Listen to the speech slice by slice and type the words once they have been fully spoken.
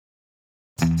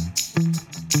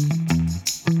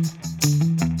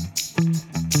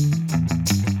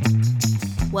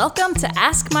Welcome to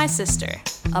Ask My Sister,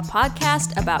 a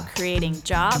podcast about creating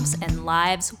jobs and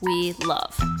lives we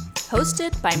love.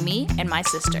 Hosted by me and my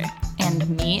sister. And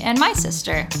me and my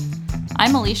sister.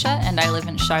 I'm Alicia, and I live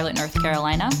in Charlotte, North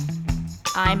Carolina.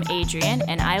 I'm Adrian,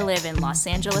 and I live in Los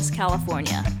Angeles,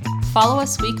 California. Follow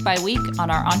us week by week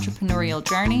on our entrepreneurial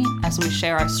journey as we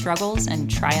share our struggles and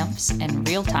triumphs in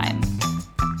real time.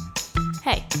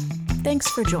 Hey, thanks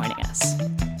for joining us.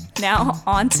 Now,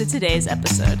 on to today's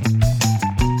episode.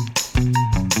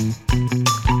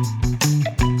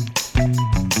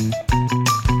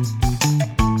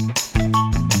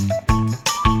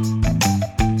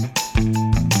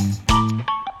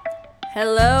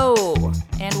 Hello,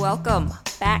 and welcome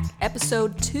back,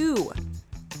 episode 2.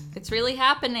 It's really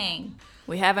happening.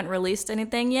 We haven't released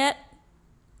anything yet,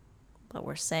 but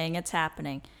we're saying it's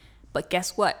happening. But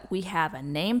guess what? We have a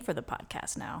name for the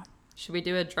podcast now. Should we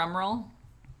do a drum roll?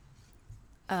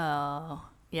 Oh,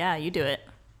 yeah, you do it.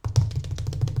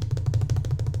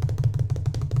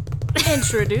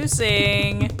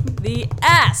 Introducing the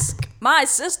Ask My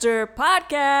Sister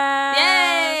podcast.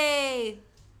 Yay!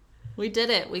 We did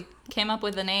it. We came up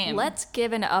with a name. Let's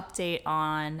give an update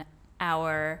on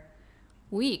our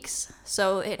weeks.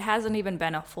 So it hasn't even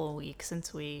been a full week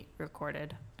since we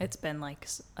recorded. It's been like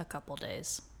a couple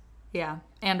days. Yeah,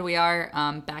 and we are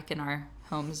back in our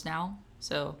homes now.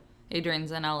 So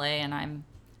Adrian's in LA and I'm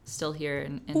still here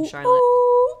in Charlotte.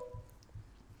 Ooh.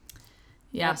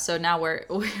 Yeah, so now we're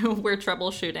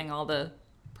troubleshooting all the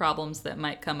problems that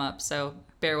might come up. So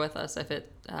bear with us if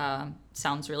it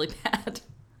sounds really bad.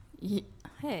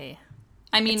 Hey.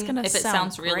 I mean, if it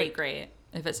sounds great. really great.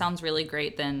 If it sounds really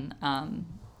great, then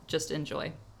just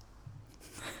enjoy.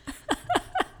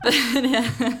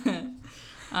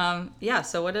 Yeah,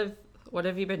 so what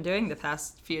have you been doing the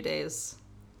past few days?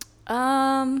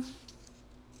 I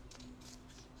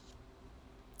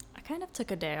kind of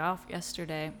took a day off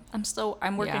yesterday.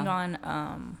 I'm working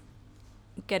on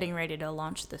getting ready to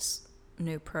launch this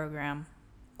new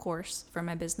course for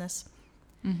my business.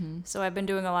 Mm-hmm. So I've been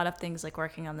doing a lot of things like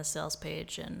working on the sales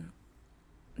page and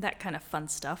that kind of fun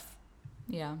stuff.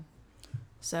 Yeah.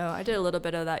 So I did a little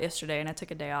bit of that yesterday, and I took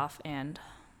a day off and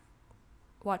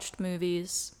watched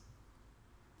movies.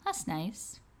 That's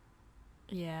nice.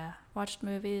 Yeah, watched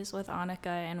movies with Annika,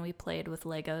 and we played with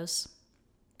Legos.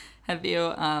 Have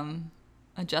you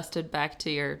adjusted back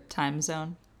to your time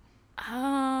zone?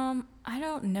 I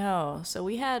don't know. So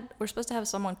we're supposed to have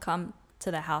someone come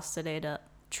to the house today to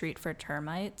treat for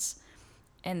termites,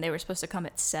 and they were supposed to come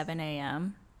at 7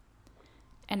 a.m.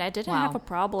 And I didn't have a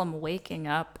problem waking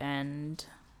up, and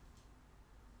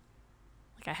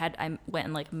like I went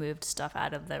and like moved stuff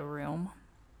out of the room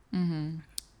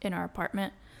in our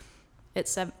apartment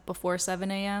before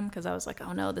 7 a.m. because I was like,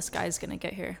 oh no, this guy's gonna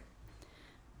get here.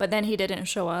 But then he didn't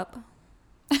show up.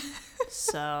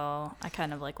 So I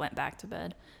kind of like went back to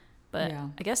bed. But yeah.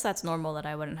 I guess that's normal that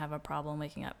I wouldn't have a problem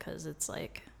waking up because it's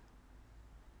like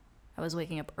I was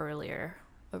waking up earlier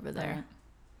over there. Right.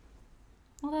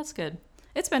 Well, that's good.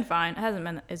 It's been fine. It hasn't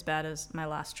been as bad as my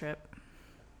last trip.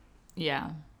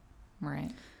 Yeah, right.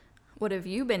 What have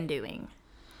you been doing?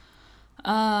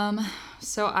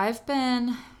 So I've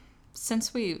been,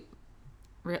 since we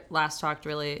last talked,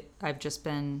 really, I've just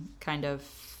been kind of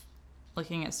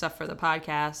looking at stuff for the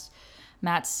podcast.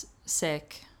 Matt's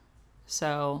sick,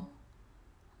 so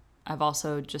I've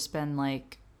also just been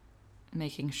like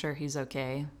making sure he's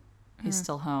okay. He's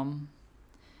still home.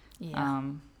 Yeah.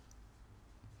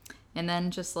 And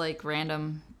then just like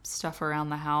random stuff around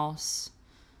the house.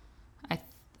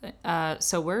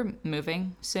 So we're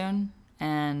moving soon,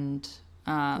 and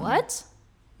what?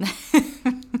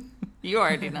 You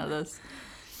already know this,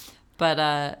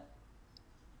 but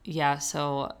yeah.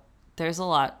 So there's a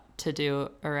lot to do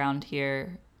around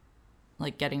here,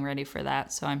 like getting ready for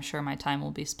that. So I'm sure my time will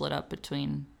be split up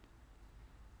between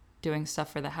doing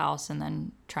stuff for the house and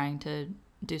then trying to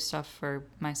do stuff for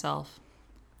myself.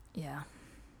 Yeah.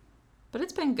 But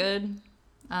it's been good.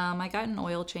 I got an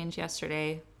oil change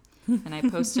yesterday, and I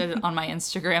posted on my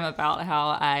Instagram about how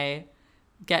I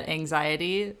get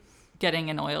anxiety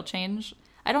getting an oil change.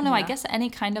 I don't know. Yeah. I guess any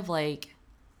kind of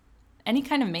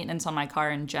maintenance on my car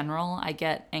in general, I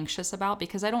get anxious about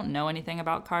because I don't know anything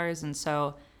about cars. And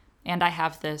I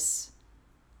have this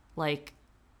like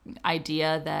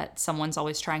idea that someone's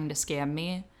always trying to scam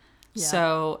me. Yeah.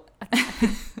 So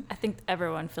I think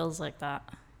everyone feels like that.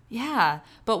 Yeah.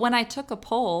 But when I took a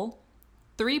poll,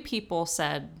 3 people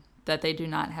said that they do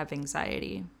not have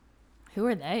anxiety. Who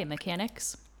are they?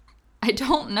 Mechanics? I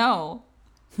don't know.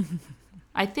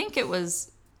 I think it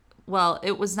was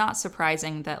not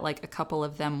surprising that like a couple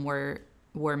of them were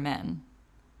men.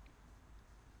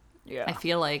 Yeah. I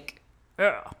feel like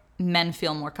men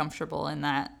feel more comfortable in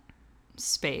that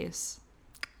space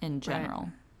in general.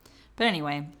 Right. But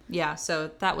anyway, yeah, so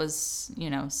that was,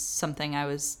 something I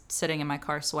was sitting in my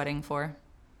car sweating for.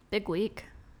 Big week.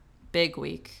 Big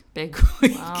week.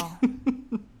 Wow.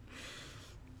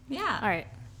 Yeah. All right.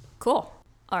 Cool.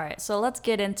 All right, so let's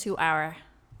get into our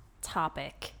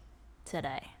topic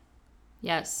today.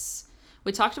 Yes.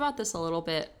 We talked about this a little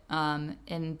bit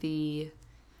in the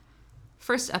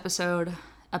first episode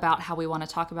about how we want to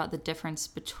talk about the difference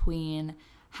between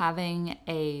having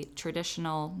a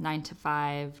traditional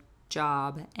 9-to-5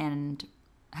 job and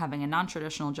having a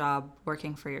non-traditional job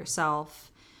working for yourself.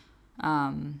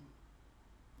 And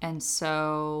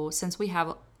so since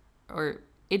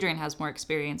Adrian has more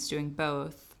experience doing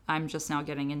both, I'm just now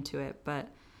getting into it, but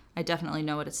I definitely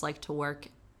know what it's like to work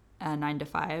a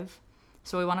 9-to-5.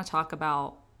 So we want to talk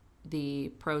about the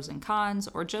pros and cons,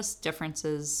 or just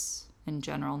differences in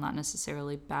general, not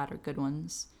necessarily bad or good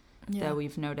ones, that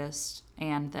we've noticed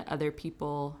and that other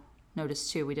people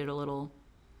noticed too. We did a little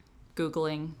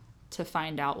Googling to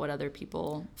find out what other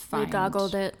people find. We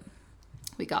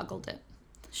goggled it.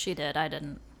 She did. I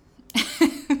didn't.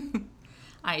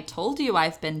 I told you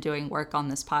I've been doing work on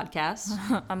this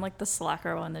podcast. I'm like the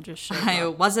slacker one that just shows up. I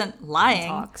wasn't lying.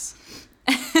 Talks.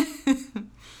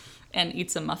 And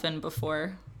eats a muffin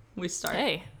before we start.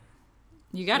 Hey.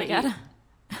 You gotta eat.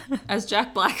 As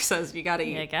Jack Black says, you gotta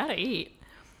eat. You gotta eat.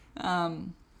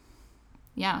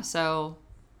 Yeah, so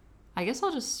I guess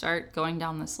I'll just start going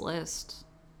down this list.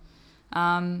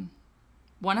 One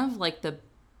of the,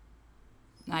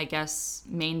 I guess,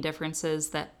 main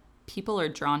differences that people are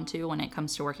drawn to when it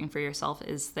comes to working for yourself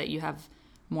is that you have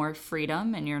more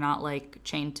freedom and you're not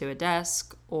chained to a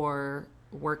desk or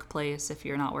workplace if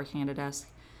you're not working at a desk.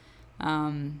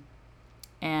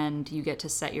 And you get to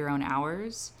set your own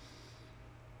hours.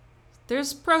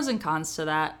 There's pros and cons to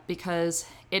that because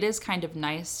it is kind of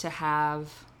nice to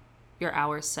have your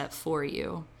hours set for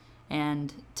you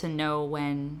and to know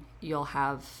when you'll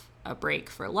have a break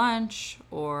for lunch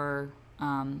or a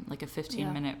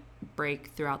 15-minute break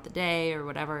throughout the day or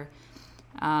whatever.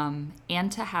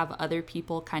 And to have other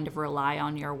people kind of rely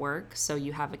on your work so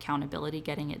you have accountability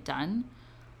getting it done.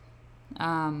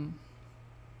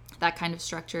 That kind of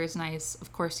structure is nice.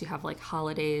 Of course, you have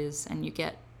holidays and you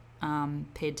get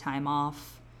paid time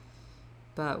off.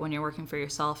 But when you're working for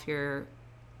yourself, I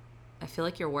feel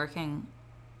like you're working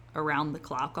around the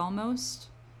clock almost.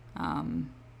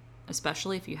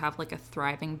 Especially if you have a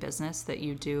thriving business that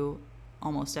you do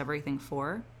almost everything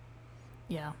for.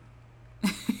 Yeah.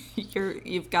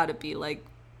 You've got to be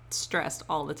stressed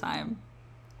all the time.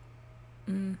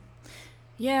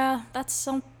 Yeah, that's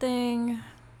something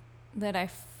that I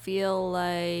feel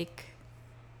like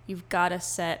you've got to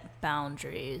set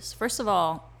boundaries. First of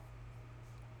all,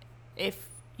 if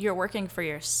you're working for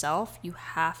yourself, you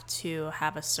have to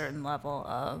have a certain level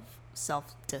of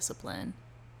self-discipline.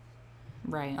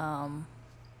 Right.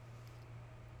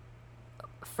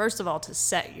 First of all, to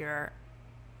set your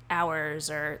hours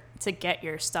or to get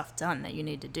your stuff done that you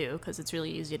need to do, because it's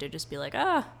really easy to just be like,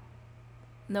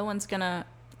 no one's gonna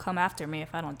come after me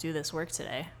if I don't do this work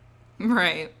today.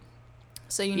 Right.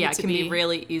 So you need to be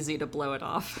really easy to blow it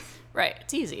off. Right.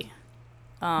 It's easy.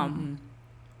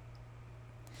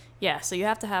 Yeah, so you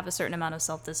have to have a certain amount of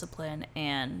self-discipline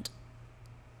and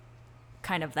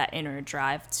kind of that inner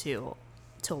drive to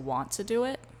want to do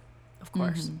it, of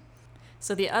course. Mm-hmm.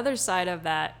 So the other side of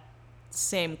that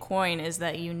same coin is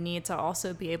that you need to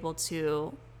also be able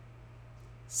to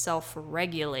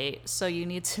self-regulate. So you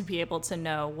need to be able to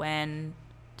know when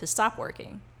to stop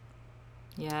working.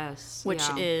 Yes. Which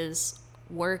is,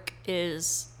 work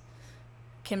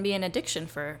can be an addiction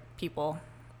for people.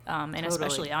 And totally.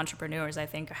 Especially entrepreneurs, I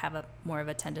think, have more of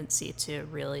a tendency to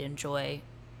really enjoy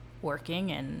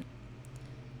working and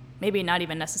maybe not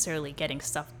even necessarily getting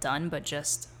stuff done, but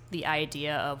just the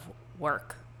idea of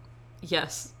work.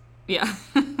 Yes. Yeah.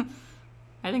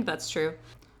 I think that's true.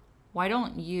 Why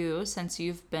don't you, since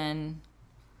you've been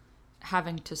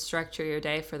having to structure your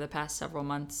day for the past several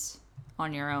months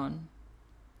on your own,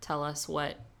 tell us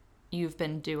what you've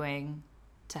been doing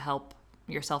to help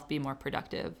yourself be more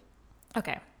productive?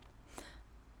 Okay.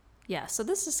 Yeah, so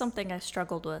this is something I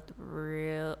struggled with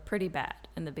pretty bad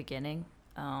in the beginning.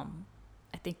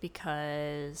 I think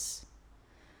because,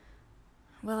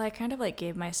 I kind of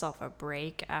gave myself a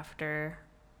break after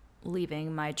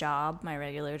leaving my job, my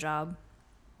regular job.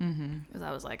 Mm-hmm. Because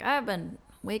I was like, I've been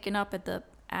waking up at the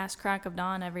ass crack of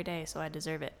dawn every day, so I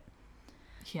deserve it.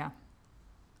 Yeah.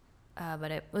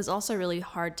 But it was also really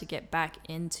hard to get back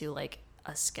into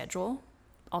a schedule.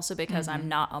 Also because I'm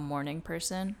not a morning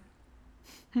person.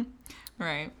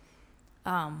 Right.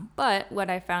 But what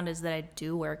I found is that I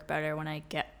do work better when I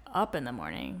get up in the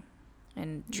morning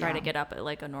and try to get up at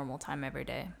like a normal time every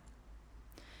day.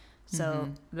 So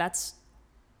that's,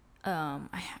 I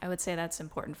would say that's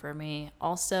important for me.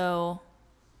 Also,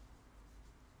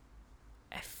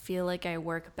 I feel like I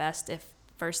work best if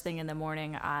first thing in the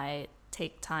morning I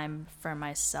take time for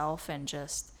myself and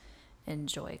just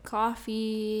enjoy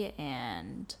coffee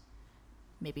and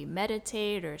maybe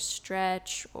meditate or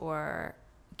stretch or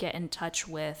get in touch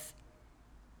with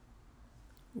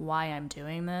why I'm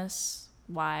doing this,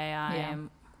 why I'm,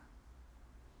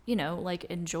 like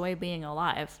enjoy being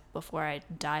alive before I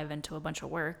dive into a bunch of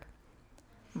work.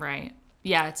 Right.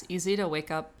 Yeah, it's easy to wake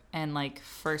up and like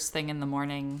first thing in the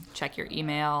morning, check your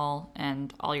email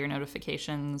and all your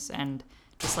notifications and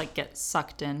just like get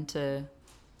sucked into.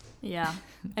 Yeah.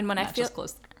 And when I feel just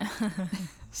close.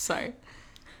 Sorry.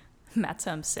 Matt's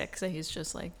home sick, so he's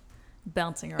just like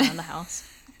bouncing around the house.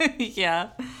 Yeah.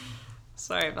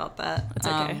 Sorry about that. It's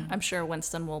okay. I'm sure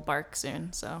Winston will bark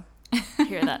soon, so I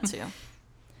hear that too.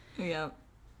 Yeah.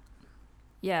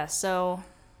 Yeah, so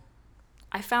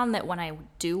I found that when I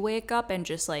do wake up and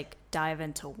just like dive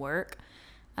into work,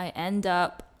 I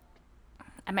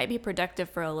might be productive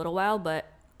for a little while,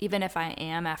 but even if I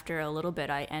am, after a little bit,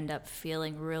 I end up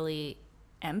feeling really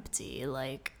empty,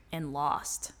 like, and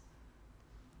lost.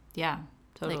 Yeah,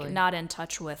 totally. Like, not in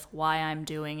touch with why I'm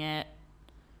doing it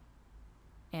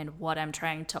and what I'm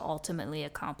trying to ultimately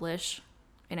accomplish.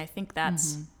 And I think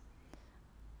that's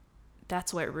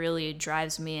what really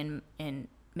drives me and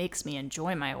makes me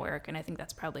enjoy my work. And I think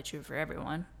that's probably true for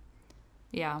everyone.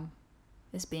 Yeah.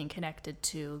 Is being connected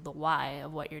to the why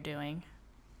of what you're doing.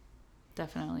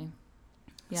 Definitely.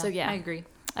 Yeah, so yeah, I agree.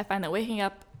 I find that waking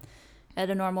up at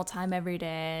a normal time every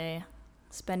day,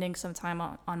 spending some time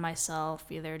on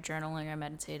myself, either journaling or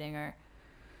meditating or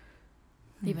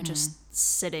even just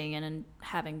sitting and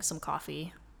having some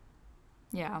coffee.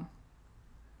 Yeah.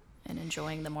 And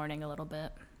enjoying the morning a little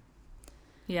bit.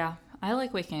 Yeah, I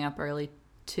like waking up early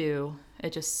too.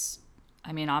 It just,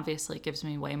 obviously it gives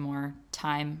me way more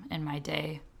time in my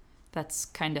day that's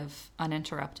kind of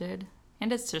uninterrupted.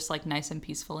 And it's just like nice and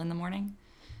peaceful in the morning.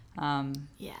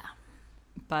 Yeah.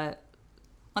 But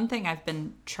one thing I've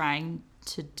been trying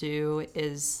to do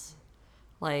is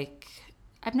like,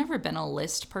 I've never been a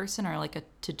list person or like a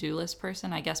to-do list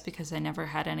person, I guess because I never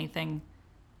had anything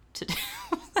to do.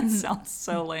 That sounds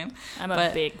so lame. I'm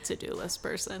a big to-do list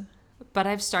person. But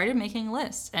I've started making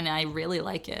lists and I really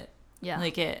like it. Yeah.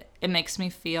 Like it makes me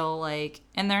feel like,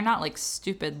 and they're not like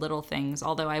stupid little things,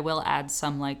 although I will add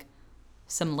some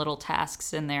little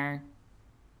tasks in there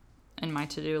in my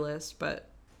to-do list, but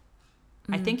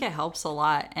I think it helps a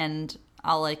lot. And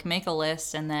I'll like make a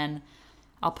list and then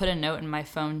I'll put a note in my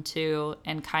phone too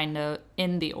and kind of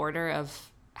in the order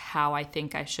of how I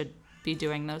think I should be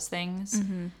doing those things.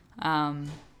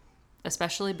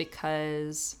 Especially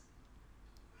because,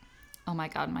 oh my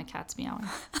God, my cat's meowing.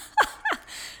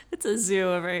 It's a zoo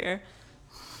over here.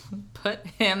 Put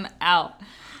him out.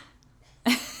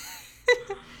 I'll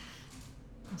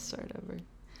start over.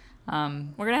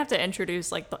 We're going to have to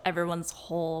introduce like everyone's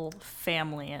whole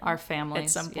family. Our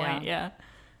families. At some point, yeah.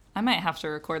 I might have to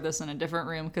record this in a different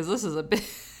room because this is a bit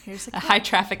Here's a high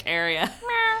traffic area.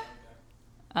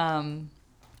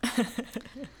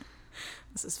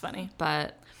 This is funny.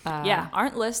 But yeah,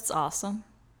 aren't lists awesome?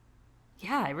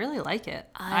 Yeah, I really like it.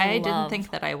 I didn't think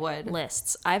that I would.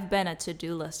 Lists. I've been a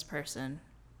to-do list person.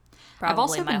 I've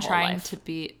also been trying life. to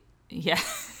be, yeah.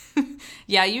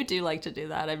 Yeah, you do like to do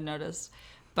that, I've noticed.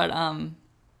 But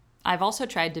I've also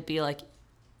tried to be like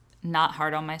not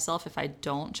hard on myself if I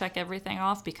don't check everything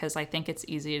off because I think it's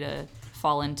easy to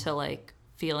fall into like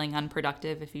feeling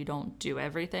unproductive if you don't do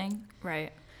everything.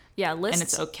 Right. Yeah, lists. And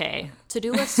it's okay.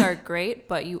 To-do lists are great,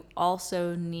 but you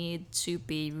also need to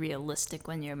be realistic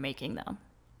when you're making them.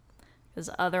 Because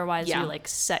otherwise you like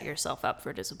set yourself up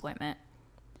for disappointment.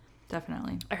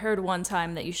 Definitely. I heard one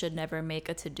time that you should never make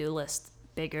a to-do list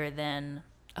bigger than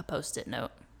a Post-it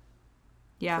note.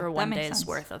 Yeah, for one that makes day's sense.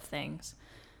 worth of things.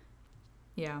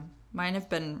 Yeah. Mine have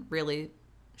been really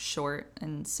short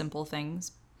and simple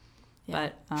things,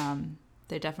 but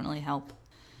they definitely help.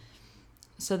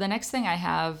 So the next thing I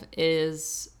have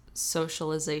is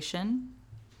socialization.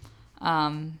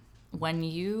 When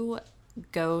you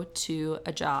go to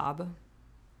a job,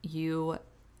 you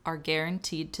are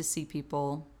guaranteed to see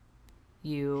people.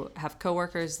 You have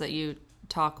coworkers that you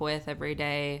talk with every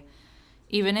day.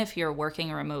 Even if you're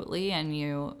working remotely and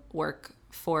you work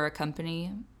for a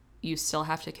company, you still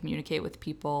have to communicate with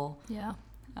people. Yeah.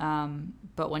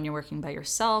 But when you're working by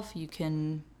yourself, it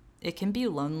can be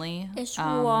lonely. It's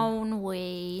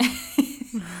lonely.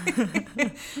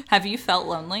 Have you felt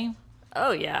lonely?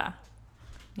 Oh, yeah.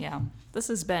 Yeah. This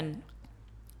has been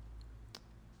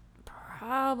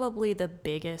probably the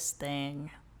biggest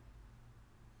thing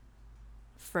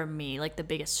for me, like the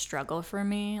biggest struggle for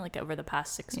me, like over the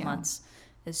past 6 months,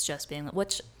 is just being,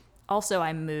 which also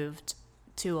I moved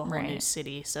to a whole new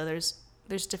city, so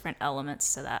there's different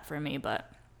elements to that for me,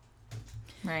 but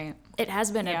it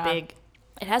has been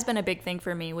a big thing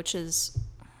for me, which is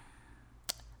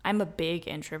I'm a big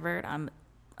introvert. I'm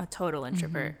a total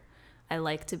introvert. I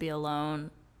like to be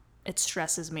alone. It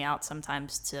stresses me out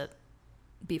sometimes to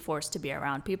be forced to be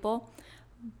around people.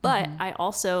 But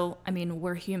I mean,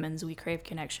 we're humans. We crave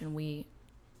connection. We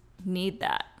need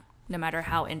that, no matter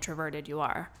how introverted you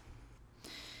are.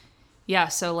 Yeah,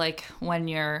 so like when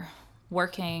you're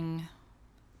working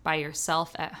by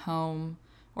yourself at home,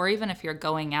 or even if you're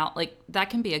going out, like that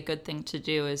can be a good thing to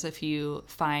do, is if you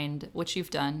find, which you've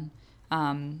done,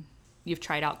 you've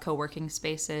tried out co-working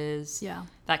spaces. Yeah.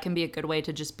 That can be a good way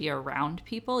to just be around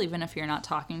people, even if you're not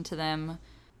talking to them.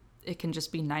 It can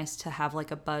just be nice to have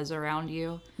like a buzz around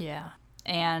you. Yeah.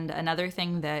 And another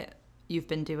thing that you've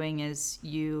been doing is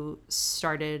you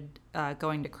started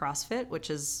going to CrossFit,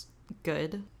 which is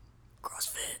good.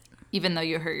 CrossFit. Even though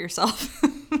you hurt yourself.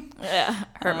 Yeah,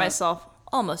 hurt myself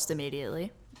almost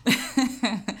immediately.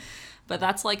 But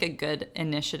that's like a good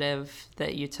initiative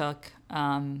that you took,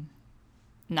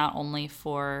 not only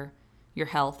for your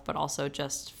health, but also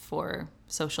just for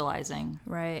socializing.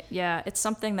 Right. Yeah, it's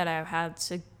something that I've had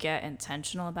to get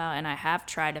intentional about, and I have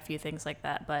tried a few things like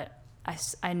that, but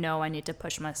I know I need to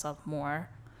push myself more.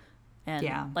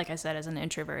 And like I said, as an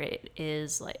introvert, it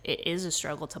is a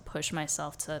struggle to push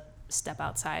myself to step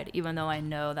outside, even though I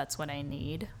know that's what I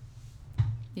need.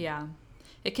 Yeah.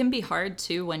 It can be hard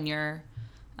too when you're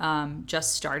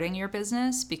just starting your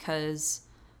business, because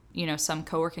you know, some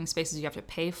co-working spaces you have to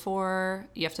pay for,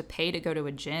 you have to pay to go to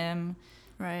a gym.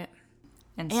 Right.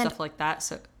 And stuff like that.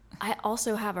 So I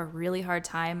also have a really hard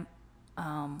time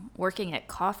working at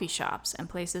coffee shops and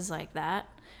places like that.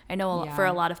 I know for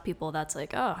a lot of people that's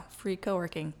like, oh, free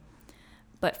co-working.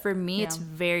 But for me, it's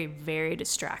very, very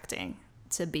distracting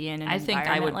to be in an environment like that. I think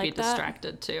I would be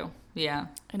distracted too. Yeah.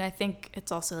 And I think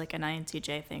it's also like an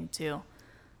INTJ thing too.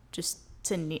 Just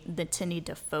to need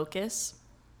to focus.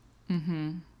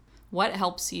 Mm-hmm. What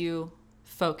helps you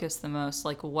focus the most?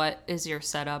 Like, what is your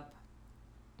setup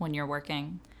when you're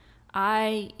working?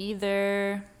 I'll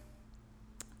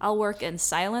work in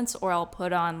silence, or I'll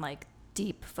put on like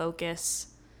deep focus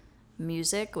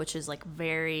music, which is like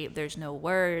there's no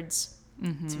words.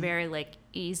 Mm-hmm. It's very like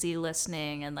easy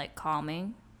listening and like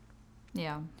calming.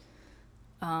 Yeah.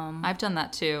 I've done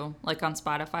that too. Like on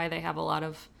Spotify, they have a lot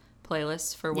of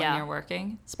playlists for when you're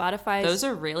working. Those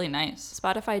are really nice.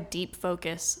 Spotify deep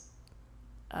focus.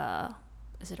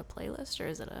 Is it a playlist or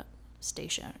is it a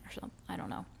station or something? I don't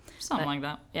know. Something like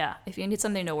that. Yeah. If you need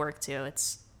something to work to,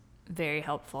 it's very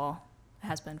helpful. It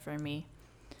has been for me.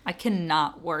 I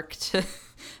cannot work to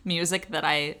music that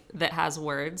has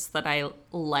words that I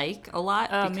like a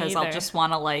lot, because I'll just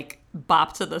want to like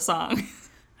bop to the song.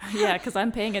 Yeah, because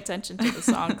I'm paying attention to the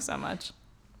song so much.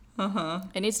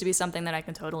 It needs to be something that I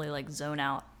can totally like zone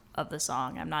out of the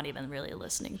song. I'm not even really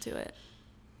listening to it.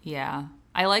 Yeah.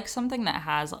 I like something that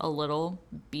has a little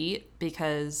beat,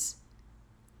 because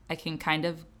I can kind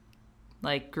of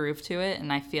like groove to it,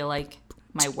 and I feel like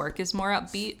my work is more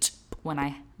upbeat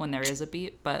when there is a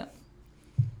beat. But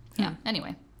yeah,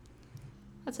 anyway,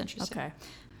 that's interesting. Okay.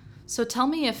 So tell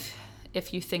me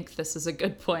if you think this is a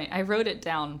good point. I wrote it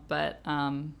down, but lay it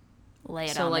on me.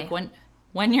 So like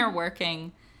when you're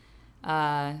working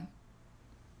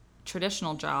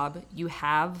traditional job, you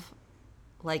have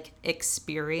like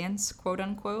experience, quote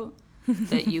unquote,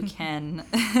 that you can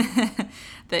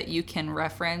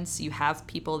reference. You have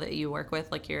people that you work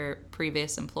with, like your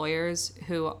previous employers,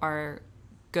 who are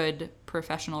good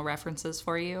professional references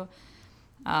for you.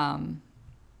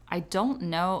 I don't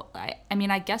know. I mean,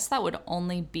 I guess that would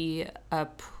only be a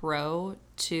pro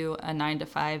to a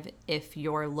 9-to-5 if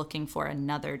you're looking for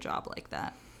another job like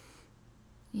that.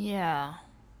 Yeah.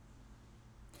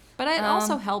 But it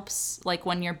also helps, like,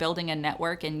 when you're building a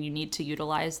network and you need to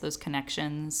utilize those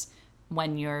connections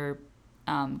when you're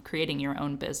creating your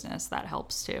own business. That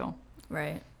helps too.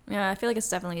 Right. Yeah, I feel like it's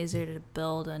definitely easier to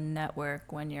build a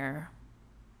network when you're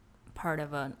part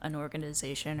of an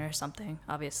organization or something,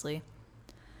 obviously.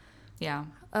 Yeah.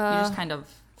 You just kind of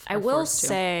I will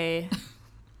say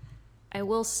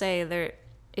there,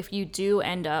 if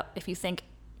you think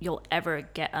you'll ever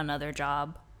get another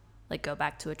job, like go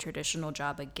back to a traditional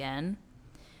job again,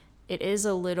 it is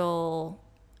a little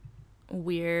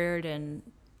weird and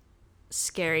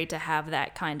scary to have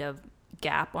that kind of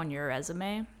gap on your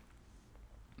resume.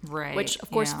 Right. Which,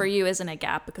 of course, for you isn't a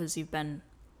gap because you've been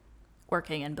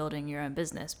working and building your own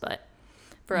business. But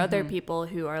for other people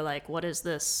who are like, what is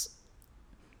this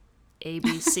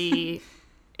ABC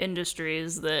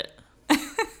Industries that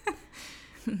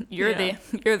you're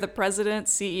the president,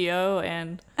 CEO,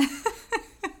 and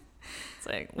it's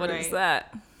like, what is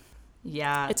that?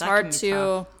 Yeah. It's hard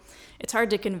to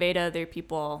convey to other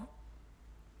people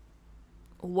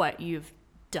what you've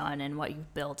done and what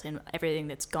you've built and everything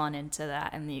that's gone into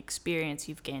that and the experience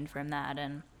you've gained from that.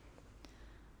 And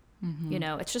you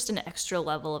know, it's just an extra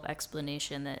level of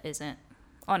explanation that isn't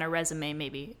on a resume,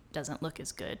 maybe doesn't look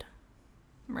as good.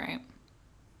 Right.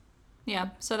 Yeah,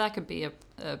 so that could be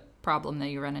a problem that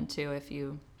you run into if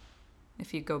you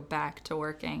go back to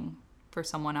working for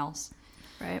someone else.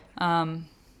 Right.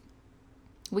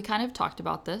 We kind of talked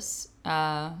about this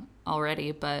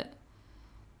already, but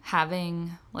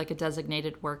having like a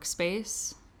designated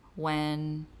workspace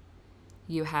when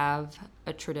you have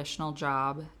a traditional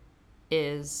job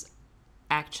is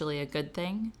actually a good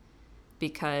thing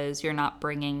because you're not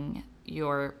bringing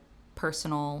your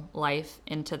personal life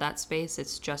into that space.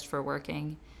 It's just for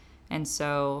working. And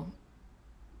so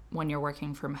when you're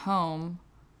working from home,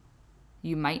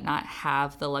 you might not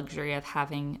have the luxury of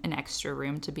having an extra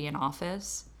room to be an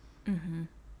office,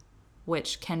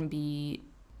 which can be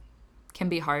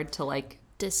hard to like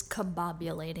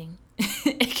discombobulating.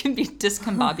 It can be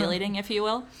discombobulating, if you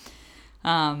will,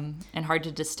 and hard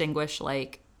to distinguish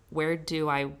like where do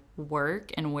I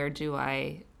work and where do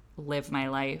I live my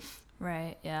life.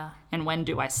 Right, yeah. And when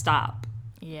do I stop?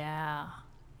 Yeah.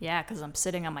 Yeah, because I'm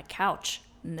sitting on my couch,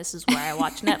 and this is where I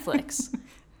watch Netflix.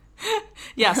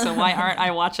 Yeah, so why aren't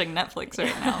I watching Netflix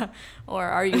right now? Or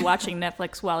are you watching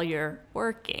Netflix while you're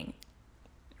working?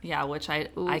 Yeah, which I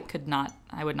would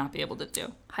not be able to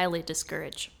do. Highly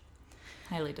discourage.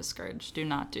 Highly discouraged. Do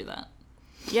not do that.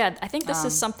 Yeah, I think this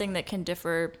is something that can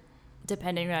differ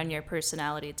depending on your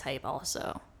personality type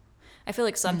also. I feel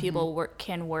like some people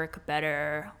can work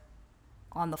better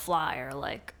on the fly or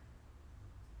like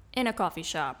in a coffee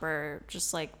shop or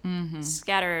just like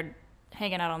scattered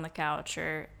hanging out on the couch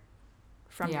or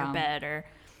from your bed. Or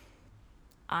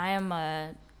I am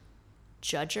a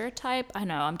judger type. I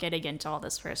know I'm getting into all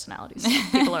this personality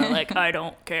stuff. People are like, I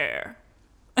don't care.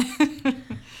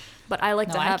 But I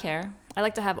like I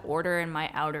like to have order in my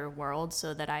outer world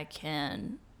so that I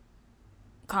can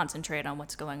concentrate on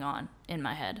what's going on in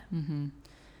my head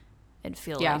and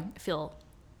feel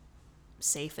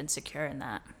safe and secure in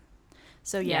that.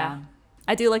 So yeah,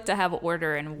 I do like to have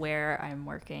order in where I'm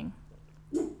working.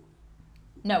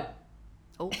 No.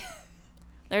 Oh,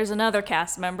 there's another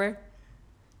cast member.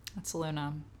 That's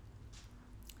Luna.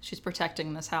 She's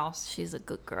protecting this house. She's a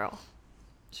good girl.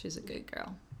 She's a good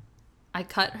girl. I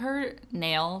cut her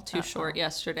nail too short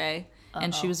yesterday,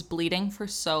 and she was bleeding for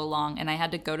so long, and I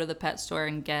had to go to the pet store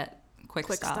and get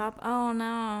Quick Stop. Oh,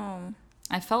 no.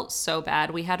 I felt so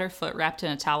bad. We had her foot wrapped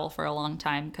in a towel for a long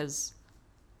time because...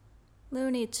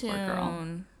 Looney Tune. Poor girl.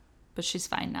 But she's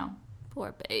fine now.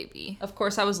 Poor baby. Of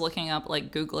course, I was looking up,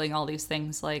 like, Googling all these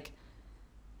things, like,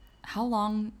 how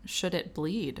long should it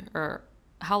bleed? Or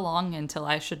how long until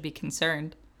I should be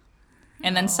concerned?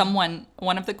 And then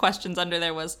one of the questions under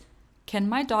there was, can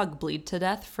my dog bleed to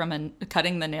death from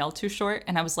cutting the nail too short?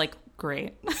 And I was like,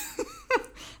 great. I'm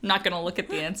not going to look at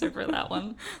the answer for that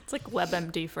one. It's like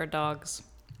WebMD for dogs.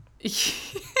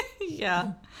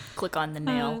 Yeah. Click on the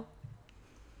nail.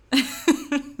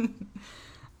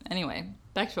 Anyway,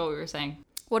 back to what we were saying.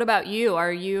 What about you?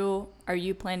 Are you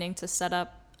planning to set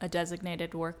up a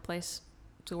designated workplace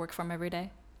to work from every day?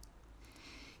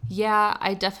 Yeah,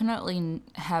 I definitely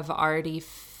have already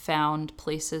found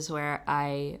places where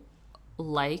I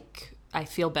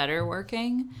feel better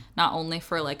working, not only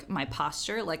for like my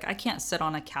posture. Like I can't sit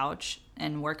on a couch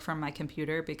and work from my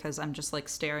computer because I'm just like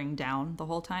staring down the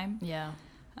whole time. Yeah.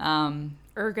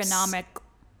 Ergonomically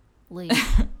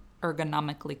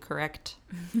correct.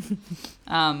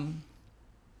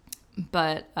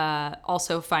 But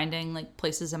also finding like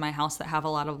places in my house that have a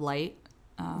lot of light.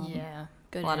 Good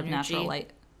a lot energy. of natural light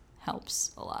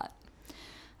helps a lot.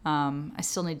 I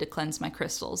still need to cleanse my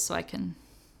crystals so I can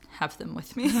have them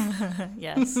with me.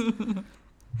 Yes.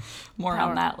 More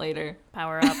on that later.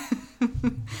 Power up.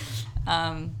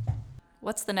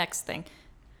 What's the next thing?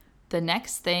 The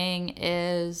next thing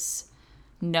is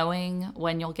knowing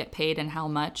when you'll get paid and how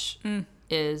much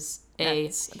is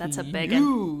that's a big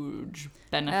huge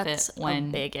benefit. That's a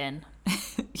big in.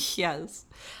 Yes.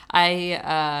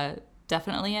 I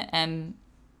definitely am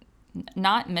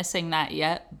not missing that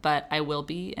yet, but I will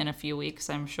be in a few weeks,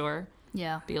 I'm sure.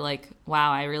 Yeah. Be like,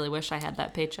 wow, I really wish I had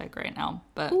that paycheck right now.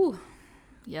 But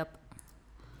Yep.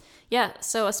 Yeah,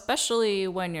 so especially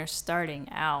when you're starting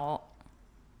out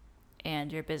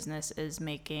and your business is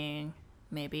making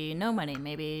maybe no money,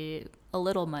 maybe a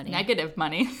little money. Negative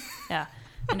money. Yeah.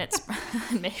 And it's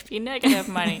maybe negative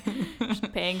money,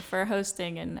 just paying for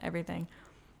hosting and everything.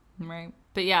 Right.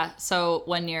 But yeah, so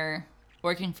when you're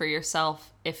working for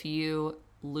yourself, if you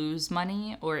lose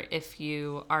money or if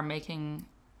you are making,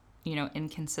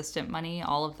 inconsistent money,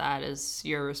 all of that is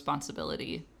your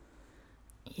responsibility.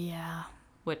 Yeah.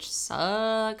 Which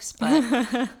sucks, but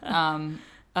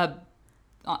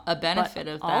a benefit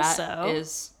of that also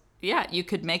is, you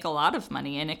could make a lot of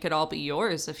money and it could all be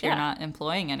yours if you're not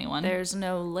employing anyone. There's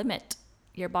no limit.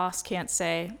 Your boss can't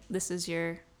say, this is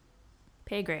your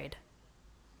pay grade.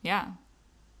 Yeah.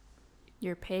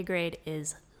 Your pay grade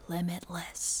is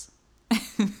limitless.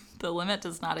 The limit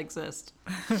does not exist.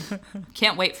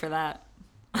 Can't wait for that.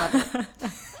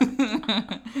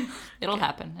 It'll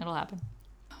happen. It'll happen.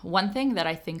 One thing that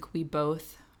I think we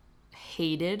both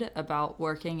hated about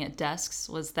working at desks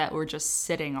was that we're just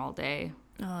sitting all day.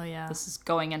 Oh, yeah. This is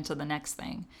going into the next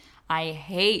thing. I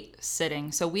hate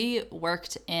sitting. So we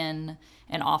worked in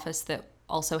an office that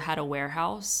also had a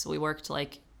warehouse. We worked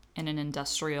in an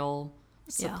industrial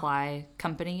supply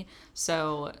company.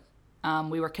 So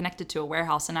we were connected to a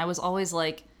warehouse. And I was always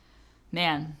like,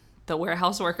 man, the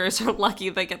warehouse workers are lucky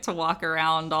they get to walk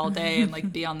around all day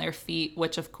and be on their feet,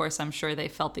 which of course I'm sure they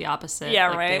felt the opposite. Yeah,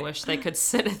 right. They wish they could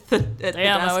sit at the desks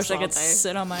I wish I could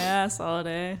sit on my ass all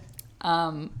day.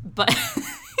 But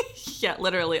yeah,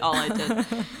 literally all I did.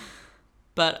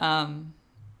 But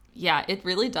it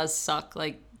really does suck.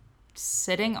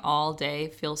 Sitting all day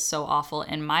feels so awful.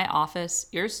 And my office,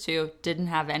 yours too, didn't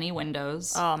have any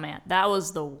windows. Oh man, that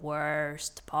was the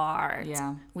worst part.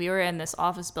 Yeah. We were in this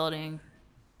office building.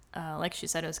 Like she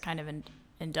said, it was kind of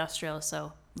industrial,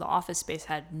 so the office space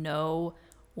had no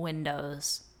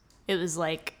windows. It was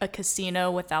like a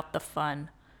casino without the fun.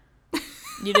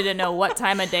 You didn't know what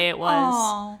time of day it was.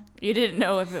 Aww. You didn't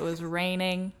know if it was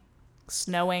raining,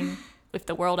 snowing, if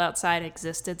the world outside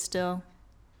existed still.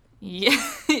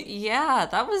 Yeah,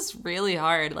 that was really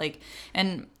hard.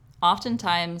 And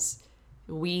oftentimes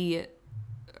I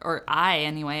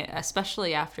anyway,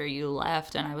 especially after you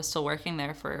left and I was still working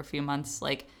there for a few months,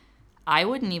 I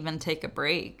wouldn't even take a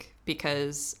break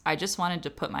because I just wanted to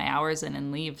put my hours in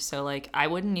and leave. So I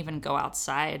wouldn't even go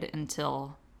outside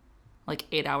until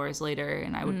 8 hours later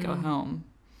and I would go home.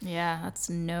 Yeah, that's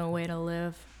no way to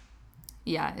live.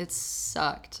 Yeah, it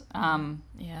sucked.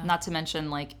 Not to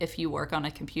mention if you work on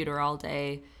a computer all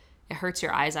day, it hurts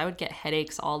your eyes. I would get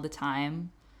headaches all the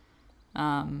time.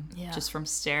 Just from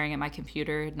staring at my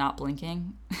computer, not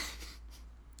blinking.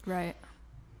 Right.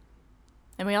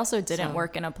 And we also didn't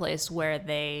work in a place where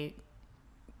they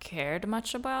cared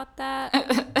much about that.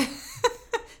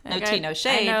 No tea, no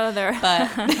shade. I know they're, but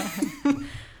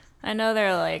I know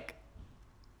they're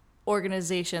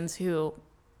organizations who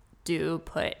do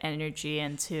put energy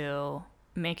into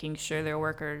making sure their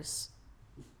workers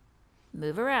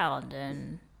move around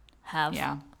and have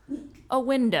a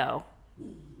window.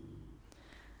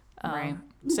 Right.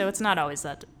 So it's not always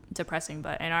that depressing,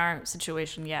 but in our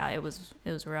situation, it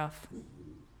was rough.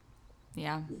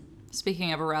 Yeah.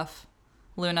 Speaking of rough,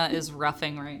 Luna is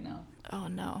roughing right now. Oh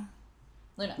no.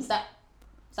 Luna, stop.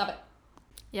 Stop it.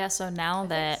 Yeah, so now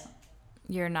that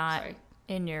you're not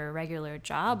in your regular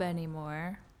job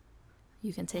anymore,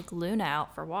 you can take Luna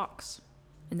out for walks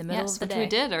in the middle of the day. Which we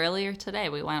did earlier today.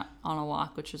 We went on a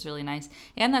walk, which was really nice.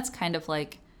 And that's kind of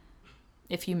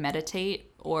if you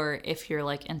meditate or if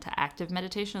you're into active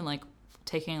meditation,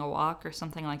 taking a walk or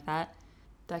something like that,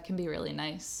 that can be really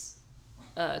nice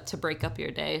to break up your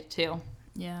day too.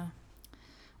 Yeah.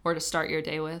 Or to start your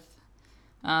day with.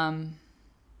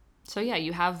 So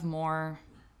you have more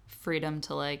freedom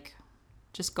to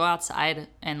just go outside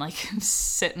and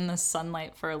sit in the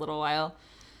sunlight for a little while.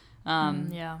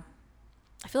 Yeah.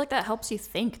 I feel like that helps you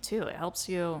think too. It helps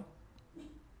you.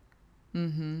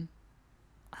 Mm-hmm.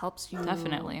 Helps you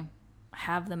definitely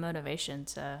have the motivation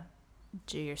to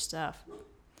do your stuff.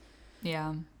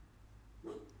 Yeah.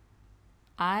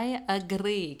 I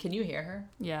agree. Can you hear her?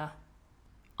 Yeah.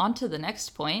 On to the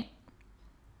next point.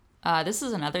 This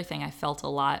is another thing I felt a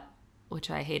lot, which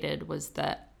I hated, was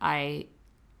that I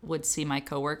would see my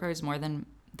coworkers more than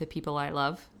the people I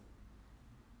love.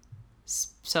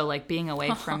 So being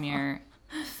away from your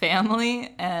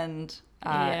family and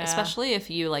especially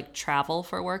if you travel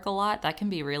for work a lot, that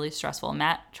can be really stressful.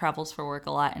 Matt travels for work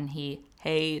a lot and he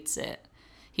hates it.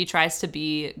 He tries to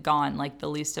be gone the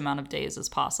least amount of days as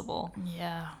possible.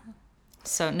 Yeah.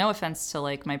 So no offense to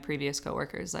like my previous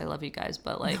coworkers. I love you guys,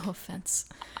 but like No offense.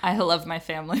 I love my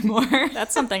family more.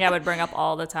 That's something I would bring up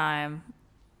all the time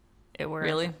at work.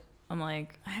 Really? I'm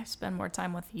like, I spend more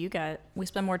time with you guys. We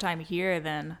spend more time here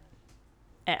than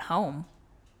at home.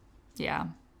 Yeah.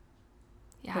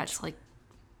 Yeah, it's like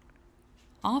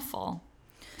awful.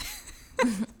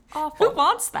 Awful. Who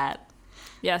wants that?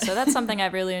 Yeah, so that's something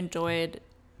I've really enjoyed,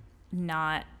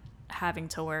 not having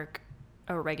to work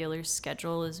a regular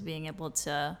schedule, is being able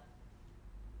to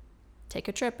take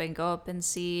a trip and go up and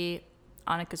see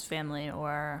Annika's family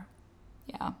or...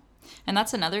 Yeah. And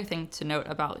that's another thing to note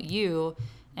about you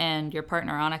and your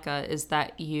partner Annika, is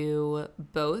that you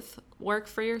both work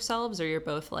for yourselves, or you're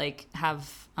both like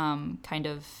have kind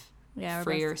of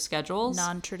freer schedules.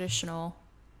 Non-traditional.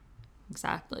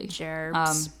 Exactly.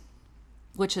 Gerbs.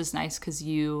 Which is nice because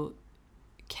you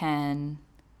can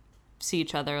see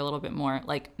each other a little bit more.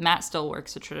 Like Matt still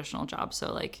works a traditional job,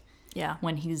 so like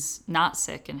when he's not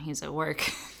sick and he's at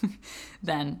work,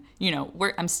 then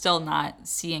I'm still not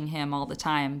seeing him all the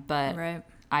time, but right.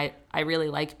 I really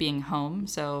like being home,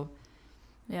 so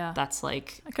yeah, that's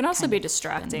like it can also be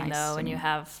distracting nice though when you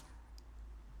have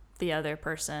the other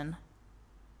person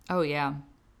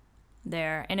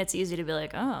there, and it's easy to be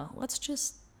like, oh, let's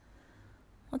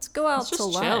go out to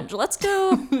lunch. Chill. Let's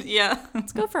go. Yeah.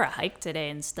 Let's go for a hike today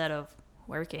instead of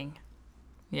working.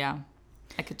 Yeah.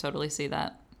 I could totally see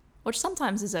that. Which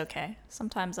sometimes is okay.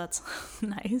 Sometimes that's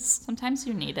nice. Sometimes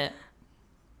you need it.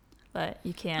 But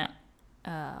you can't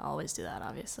always do that,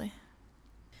 obviously.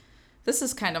 This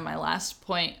is kind of my last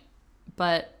point,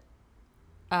 but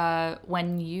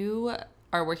when you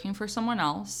are working for someone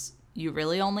else, you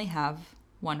really only have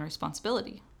one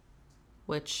responsibility,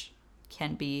 which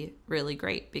can be really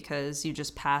great because you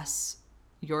just pass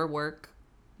your work,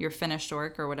 your finished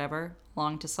work or whatever,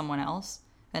 along to someone else,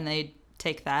 and they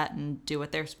take that and do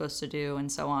what they're supposed to do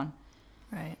and so on.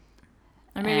 Right.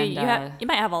 Or maybe you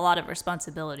might have a lot of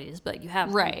responsibilities, but you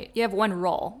have one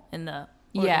role in the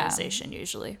organization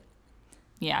usually.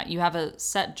 Yeah, you have a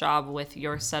set job with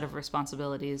your set of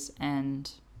responsibilities,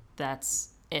 and that's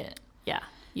it. Yeah,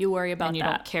 you worry about that. And you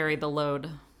don't carry the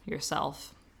load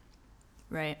yourself.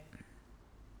 Right.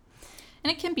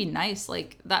 And it can be nice,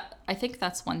 like that. I think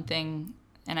that's one thing,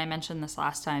 and I mentioned this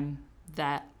last time,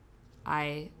 that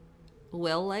I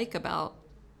will like about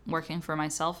working for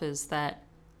myself is that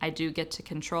I do get to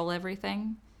control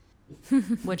everything,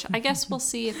 which I guess we'll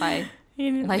see if I like it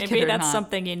or not. Maybe that's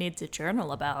something you need to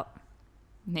journal about.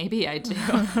 Maybe I do.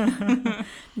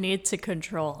 Need to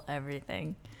control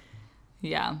everything.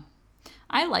 Yeah.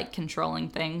 I like controlling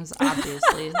things,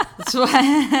 obviously.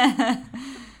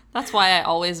 That's why I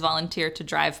always volunteer to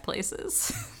drive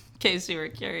places, in case you were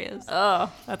curious. Oh,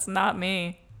 that's not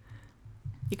me.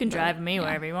 You can drive me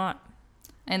wherever you want.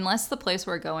 Unless the place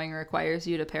we're going requires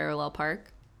you to parallel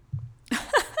park.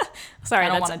 Sorry,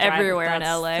 that's everywhere in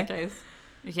LA.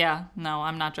 Yeah, no,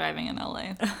 I'm not driving in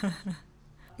LA.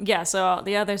 Yeah, so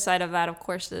the other side of that, of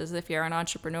course, is if you're an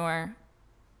entrepreneur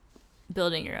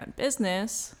building your own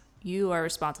business, you are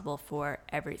responsible for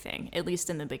everything, at least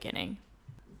in the beginning.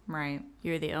 Right.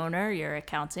 You're the owner, your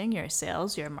accounting, your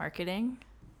sales, your marketing,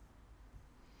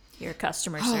 your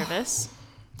customer service.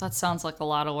 That sounds like a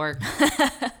lot of work.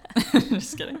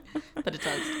 Just kidding. But it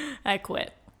does. I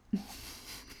quit.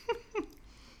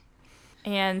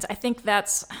 And I think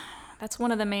that's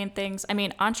one of the main things. I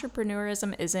mean,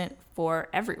 entrepreneurism isn't for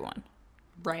everyone.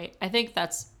 Right. I think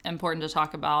that's important to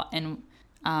talk about. And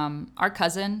our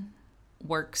cousin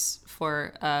works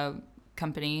for a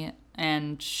company,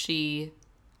 and she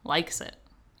likes it.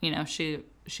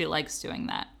 She likes doing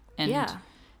that. And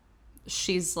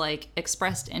she's like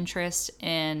expressed interest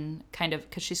in kind of,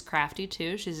 because she's crafty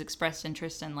too, she's expressed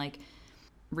interest in like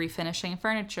refinishing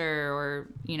furniture or,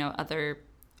 other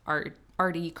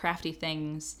arty, crafty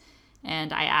things.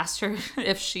 And I asked her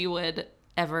if she would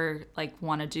ever like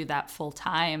want to do that full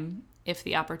time if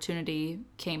the opportunity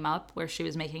came up where she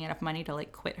was making enough money to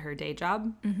like quit her day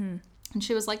job. Mm-hmm. And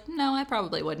she was like, no, I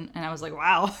probably wouldn't. And I was like,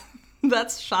 wow,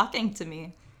 that's shocking to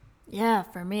me. Yeah,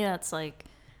 for me, that's like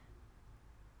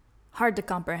hard to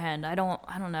comprehend. I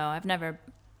don't know. I've never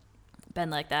been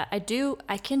like that. I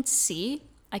can see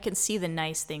the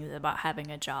nice things about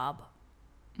having a job.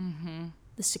 Mm-hmm.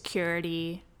 The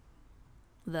security,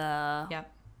 the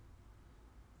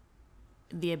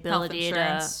ability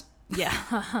to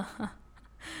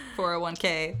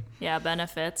 401k. Yeah,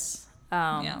 benefits.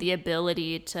 The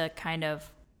ability to kind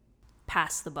of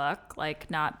pass the buck, like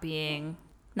not being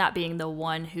the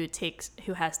one who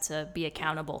has to be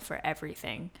accountable for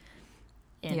everything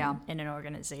in an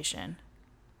organization.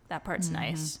 That part's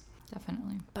nice.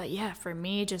 Definitely. But yeah, for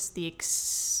me, just the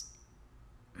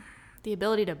the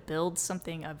ability to build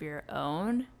something of your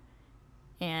own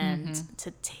and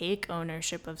to take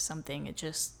ownership of something, it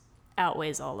just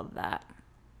outweighs all of that.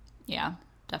 Yeah,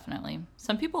 definitely.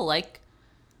 Some people like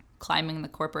climbing the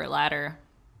corporate ladder,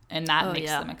 and that makes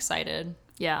them excited.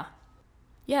 Yeah.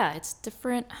 Yeah, it's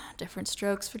different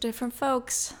strokes for different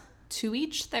folks. To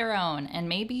each their own. And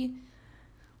maybe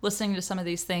listening to some of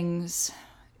these things,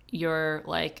 you're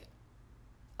like,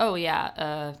 oh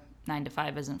yeah, 9 to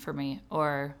 5 isn't for me.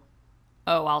 Or,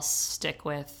 oh, I'll stick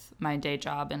with my day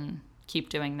job and keep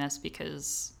doing this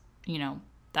because, you know,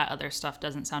 that other stuff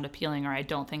doesn't sound appealing, or I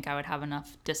don't think I would have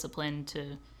enough discipline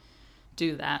to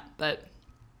do that. But,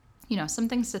 you know, some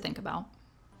things to think about.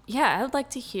 Yeah, I would like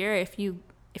to hear if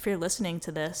you're listening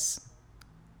to this,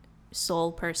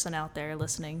 soul person out there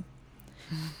listening.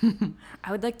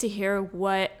 I would like to hear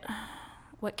what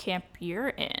camp you're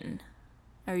in.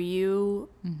 Are you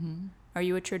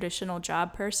a traditional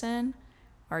job person?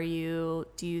 Do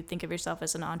you think of yourself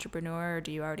as an entrepreneur, or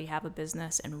do you already have a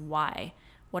business, and why?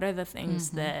 What are the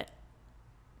things that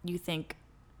you think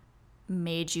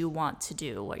made you want to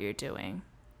do what you're doing?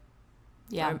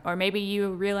 Yeah. Or maybe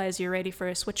you realize you're ready for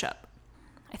a switch up.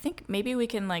 I think maybe we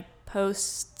can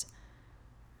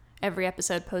every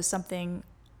episode post something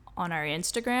on our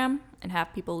Instagram and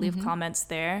have people leave comments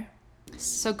there.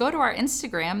 So go to our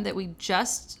Instagram that we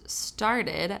just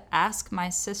started, Ask My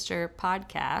Sister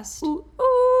Podcast. Ooh,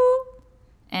 ooh.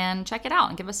 And check it out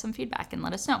and give us some feedback and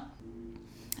let us know.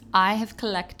 I have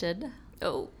collected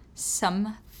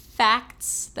some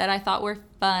facts that I thought were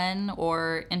fun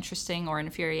or interesting or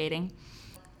infuriating.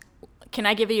 Can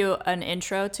I give you an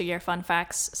intro to your fun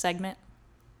facts segment?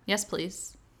 Yes,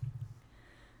 please.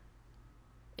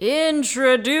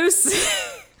 Introduce.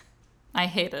 I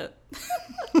hate it.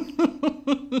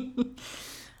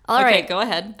 All right. Okay, go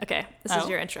ahead. Okay, this is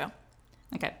your intro.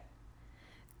 Okay.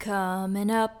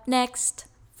 Coming up next,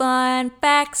 fun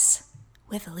facts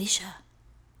with Alicia.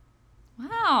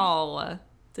 Wow.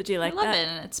 Did you like that? I love it,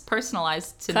 and it's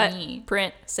personalized to Cut, me.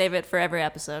 print, save it for every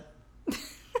episode.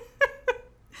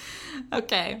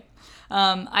 Okay.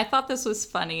 I thought this was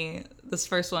funny, this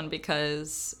first one,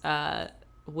 because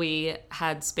we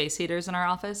had space heaters in our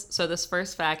office. So this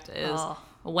first fact is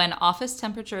when office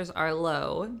temperatures are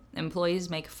low, employees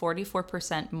make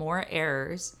 44% more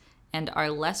errors and are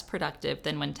less productive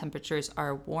than when temperatures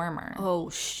are warmer. Oh,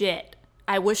 shit.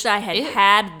 I wish I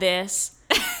had this.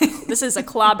 This is a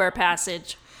clobber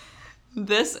passage.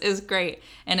 This is great.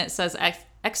 And it says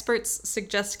experts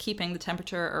suggest keeping the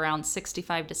temperature around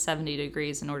 65 to 70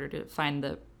 degrees in order to find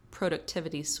the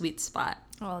productivity sweet spot.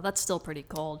 Oh, that's still pretty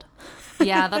cold.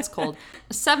 Yeah, that's cold.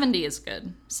 70 is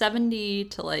good. 70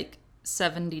 to like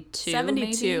 72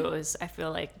 72 maybe? is, I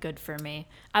feel like, good for me.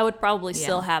 I would probably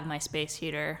still have my space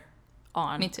heater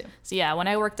on. Me too. So yeah, when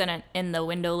I worked in the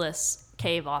windowless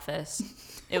cave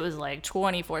office, it was like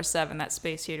 24/7 that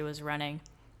space heater was running.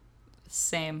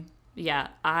 Same. Yeah,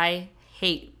 I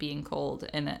hate being cold,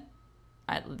 and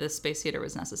this space heater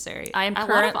was necessary. A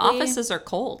lot of offices are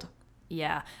cold.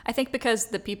 Yeah, I think because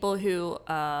the people who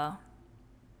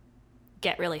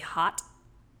get really hot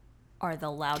are the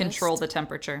loudest. Control the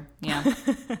temperature. Yeah.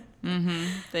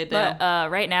 They do. But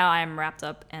right now I'm wrapped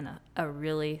up in a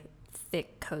really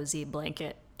thick, cozy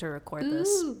blanket to record this.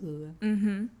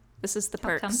 Ooh. This is the How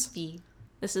perks. comfy.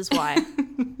 This is why.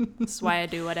 This is why I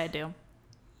do what I do.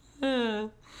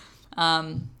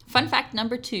 Fun fact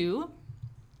number 2.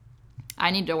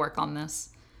 I need to work on this.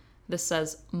 This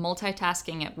says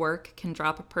multitasking at work can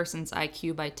drop a person's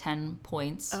IQ by 10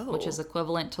 points, which is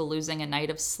equivalent to losing a night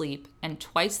of sleep and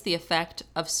twice the effect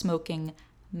of smoking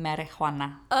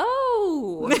marijuana.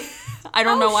 Oh. I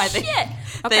don't know why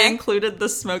they included the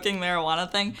smoking marijuana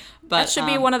thing, but that should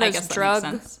be one of I those guess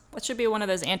drugs. That should be one of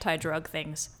those anti-drug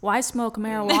things. Why smoke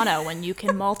marijuana when you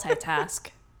can multitask?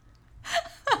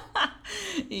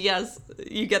 Yes,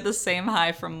 you get the same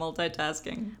high from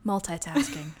multitasking.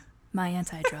 Multitasking. My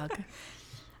anti-drug.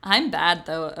 I'm bad,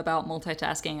 though, about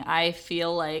multitasking. I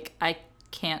feel like I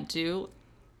can't do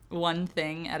one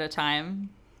thing at a time.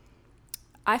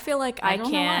 I feel like I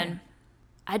don't can. know why.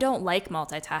 I don't like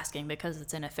multitasking because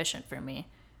it's inefficient for me.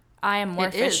 I am more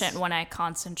efficient when I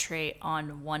concentrate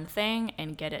on one thing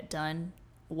and get it done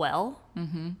well.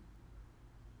 Mm-hmm.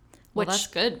 Well, that's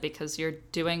good because you're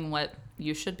doing what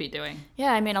you should be doing.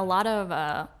 Yeah, I mean, a lot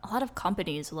of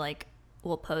companies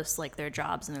will post their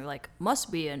jobs and they're like,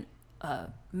 must be a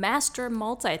master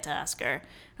multitasker.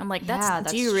 I'm like,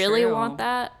 that's do you really want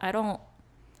that? I don't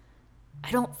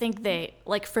think they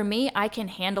for me, I can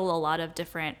handle a lot of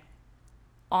different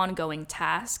ongoing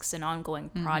tasks and ongoing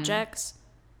projects,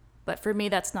 but for me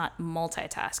that's not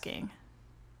multitasking.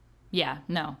 Yeah,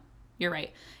 no. you're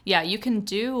right. Yeah, you can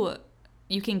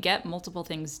get multiple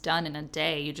things done in a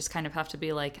day. You just kind of have to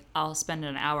be like, I'll spend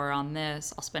an hour on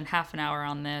this, I'll spend half an hour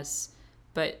on this,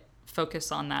 but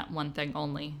focus on that one thing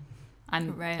only. I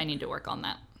need to work on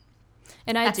that.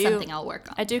 And that's something I'll work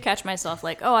on. I do catch myself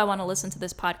like, oh, I want to listen to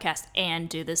this podcast and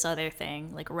do this other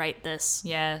thing, like write this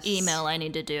email I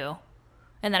need to do.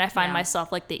 And then I find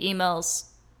myself like the email's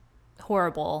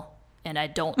horrible and I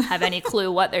don't have any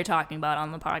clue what they're talking about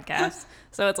on the podcast.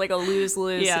 So it's like a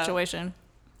lose-lose situation.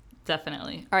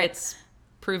 Definitely. All right. It's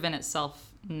proven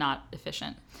itself not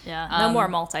efficient. Yeah. No more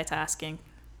multitasking.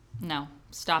 No.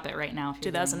 Stop it right now. If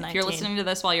 2019. If you're listening to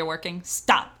this while you're working,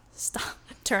 stop.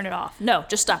 Turn it off. No,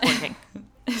 just stop working.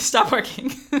 Stop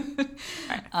working.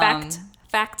 All right.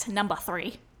 Fact number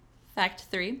 3. Fact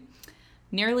 3.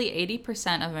 Nearly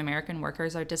 80% of American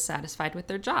workers are dissatisfied with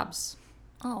their jobs.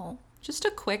 Oh. Just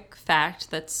a quick fact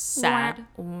that's sad.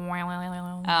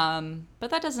 But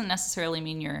that doesn't necessarily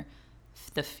mean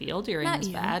the field you're in is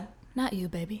bad. Not you,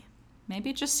 baby.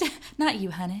 Maybe just not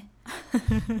you, honey.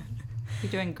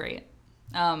 You're doing great.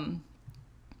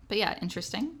 But yeah,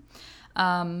 interesting.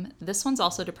 This one's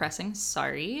also depressing.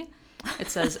 Sorry. It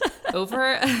says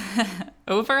over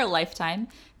a lifetime,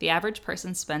 the average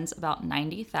person spends about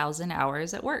 90,000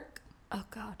 hours at work. Oh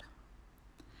God.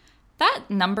 That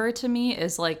number to me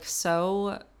is like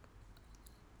so.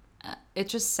 It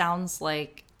just sounds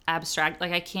like abstract.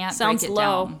 Like I can't break it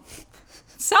low. Down.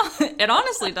 It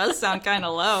honestly does sound kind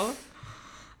of low.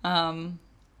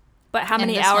 But how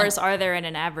many hours are there in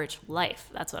an average life?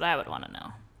 That's what I would want to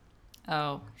know.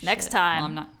 Oh, next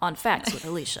time on Facts with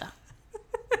Alicia.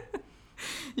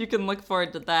 You can look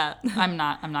forward to that. I'm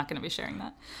not going to be sharing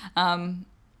that.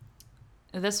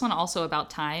 This one also about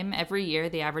time. Every year,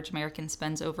 the average American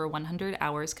spends over 100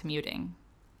 hours commuting.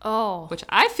 Oh. Which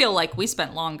I feel like we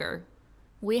spent longer.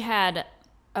 We had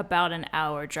about an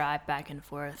hour drive back and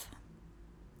forth.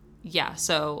 Yeah,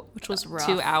 so which was rough.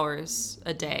 2 hours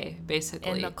a day,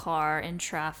 basically. In the car, in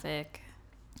traffic.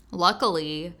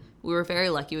 Luckily, we were very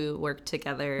lucky we worked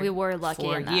together. We were lucky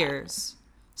for in that. Years.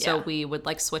 So we would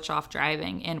like switch off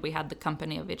driving and we had the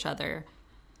company of each other.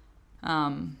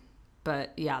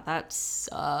 But yeah, that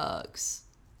sucks.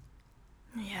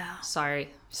 Yeah. Sorry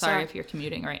if you're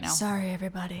commuting right now. Sorry,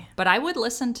 everybody. But I would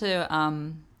listen to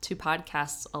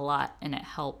podcasts a lot, and it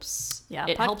helps. Yeah,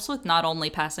 it helps with not only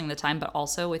passing the time, but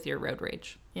also with your road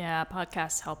rage. Yeah,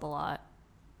 podcasts help a lot.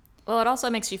 Well, it also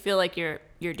makes you feel like you're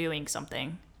doing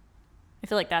something. I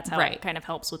feel like that's how it kind of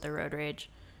helps with the road rage.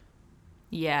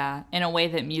 Yeah, in a way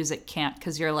that music can't,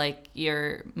 because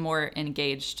you're more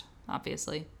engaged,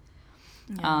 obviously.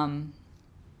 Yeah.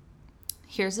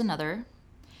 Here's another.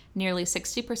 Nearly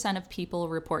 60% of people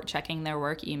report checking their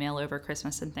work email over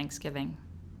Christmas and Thanksgiving.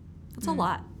 That's a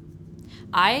lot.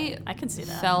 I can see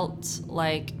that. Felt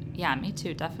like, yeah, me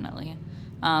too, definitely.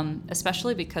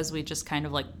 Especially because we just kind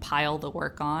of like pile the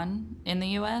work on in the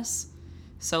US.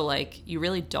 So like you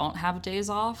really don't have days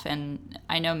off. And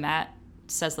I know Matt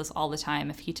says this all the time.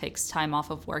 If he takes time off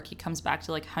of work, he comes back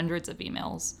to like hundreds of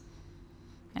emails.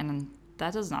 And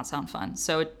that does not sound fun.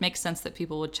 So it makes sense that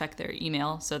people would check their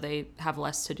email so they have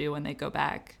less to do when they go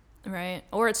back. Right.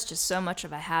 Or it's just so much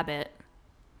of a habit.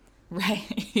 Right.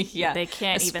 Yeah. They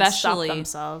can't even stop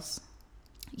themselves.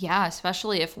 Yeah,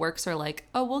 especially if works are like,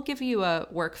 oh, we'll give you a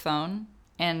work phone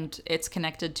and it's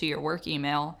connected to your work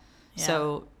email. Yeah.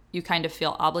 So you kind of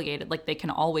feel obligated, like they can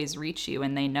always reach you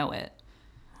and they know it.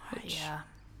 Which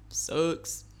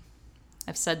sucks.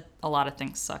 I've said a lot of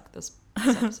things suck this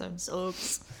episode.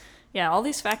 Sucks. Yeah, all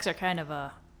these facts are kind of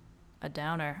a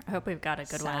downer. I hope we've got a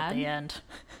good one at the end.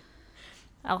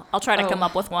 I'll try to come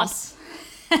up with one.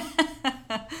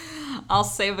 I'll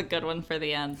save a good one for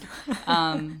the end.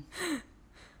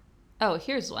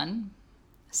 Here's one.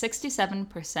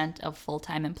 67% of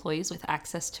full-time employees with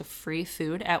access to free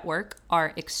food at work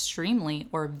are extremely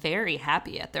or very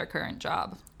happy at their current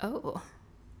job. Oh.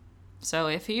 So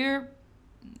if you're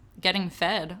getting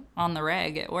fed on the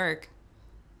reg at work,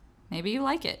 maybe you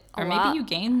like it. Or maybe you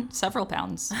gain several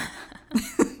pounds.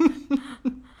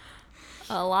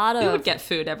 We would get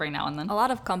food every now and then. A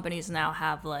lot of companies now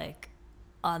have like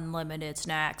unlimited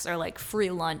snacks or like free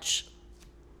lunch.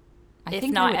 If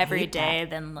not every day,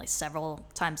 then like several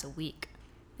times a week.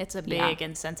 It's a big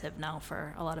incentive now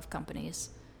for a lot of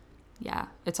companies. Yeah.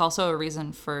 It's also a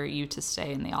reason for you to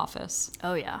stay in the office.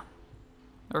 Oh, yeah.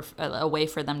 Or a way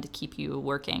for them to keep you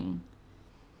working.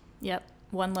 Yep.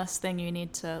 One less thing you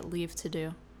need to leave to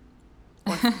do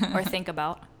or think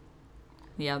about.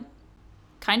 Yep.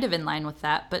 Kind of in line with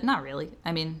that, but not really.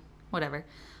 I mean, whatever.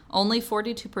 Only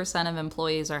 42% of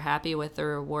employees are happy with the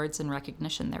rewards and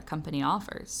recognition their company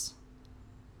offers.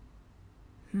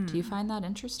 Do you find that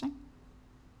interesting?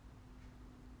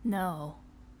 No.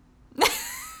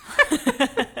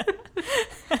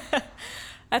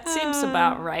 That seems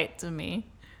about right to me.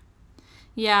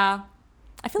 Yeah.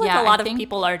 I feel like a lot of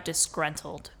people are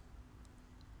disgruntled.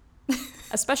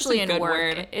 Especially in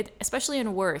work. Especially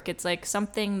in work. It's like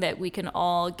something that we can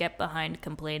all get behind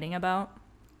complaining about.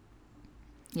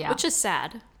 Yeah. Which is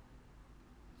sad.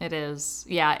 It is.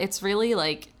 Yeah, it's really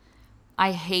like,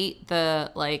 I hate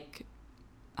the, like,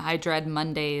 I dread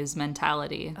Mondays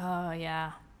mentality. Oh,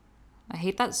 yeah. I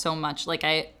hate that so much. Like,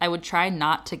 I would try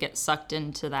not to get sucked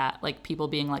into that. Like, people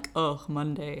being like, ugh,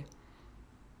 Monday.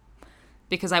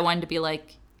 Because I wanted to be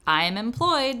like, I am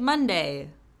employed Monday.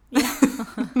 Yeah.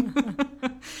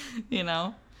 You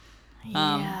know?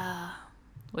 Yeah.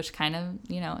 Which kind of,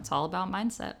 you know, it's all about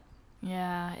mindset.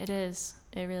 Yeah, it is.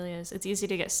 It really is. It's easy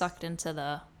to get sucked into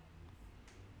the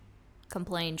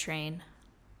complain train.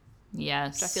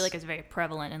 Yes. Which I feel like is very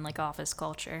prevalent in like office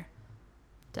culture.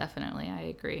 Definitely, I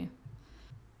agree.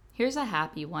 Here's a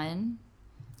happy one.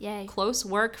 Yay. Close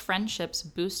work friendships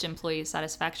boost employee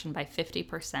satisfaction by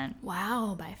 50%.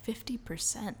 Wow, by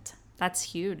 50%. That's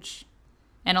huge.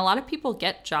 And a lot of people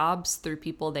get jobs through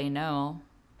people they know.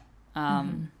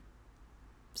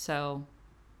 So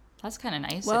that's kind of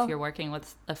nice if you're working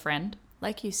with a friend.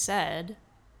 Like you said,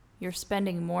 you're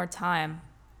spending more time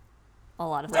a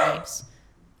lot of times.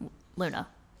 Luna.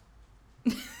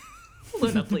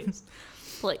 Luna, please.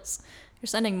 Please. You're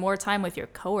spending more time with your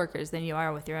coworkers than you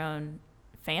are with your own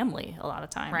family a lot of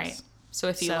times. Right. So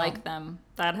if you like them,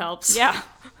 that helps. Yeah.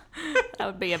 That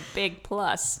would be a big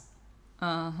plus.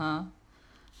 Uh-huh.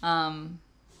 I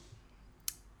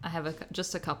have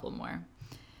just a couple more.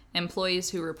 Employees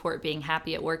who report being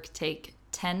happy at work take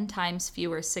 10 times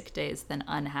fewer sick days than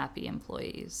unhappy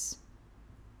employees.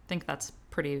 I think that's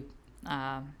pretty,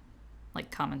 like,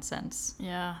 common sense.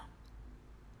 Yeah.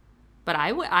 But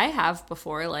I have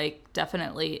before, like,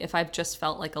 definitely, if I've just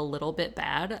felt like a little bit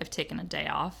bad, I've taken a day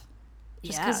off.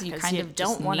 Just because you kind of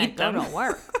don't want to go to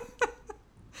work.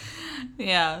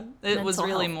 Yeah. It Mental was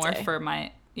really health more day. for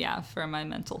my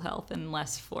mental health and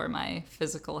less for my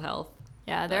physical health.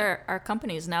 Yeah, there are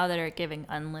companies now that are giving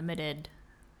unlimited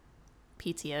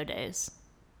PTO days.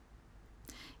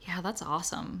 Yeah, that's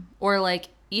awesome. Or like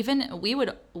even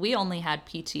we only had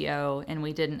PTO and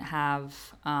we didn't have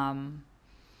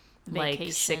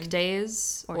like sick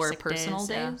days or sick personal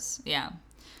days. Yeah.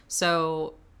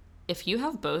 So if you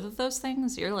have both of those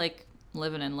things, you're like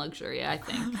living in luxury, I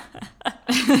think.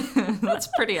 That's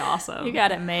pretty awesome. You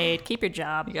got it made. Keep your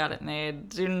job. You got it made.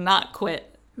 Do not quit.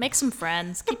 Make some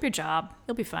friends. Keep your job.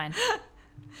 You'll be fine.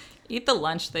 Eat the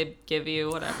lunch they give you,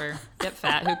 whatever. Get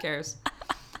fat. Who cares?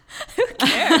 Who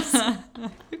cares?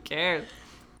 Who cares?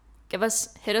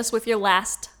 Hit us with your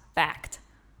last fact.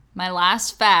 My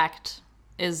last fact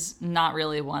is not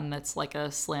really one that's like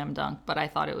a slam dunk, but I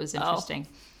thought it was interesting,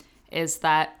 is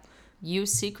that you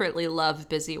secretly love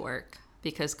busy work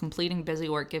because completing busy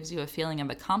work gives you a feeling of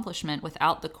accomplishment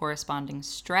without the corresponding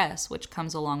stress, which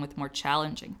comes along with more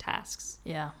challenging tasks.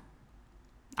 Yeah.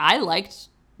 I liked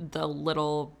the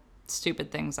little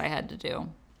stupid things I had to do.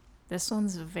 This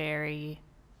one's very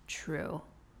true.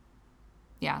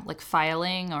 Yeah, like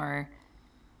filing or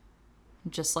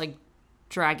just like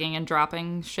dragging and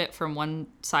dropping shit from one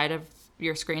side of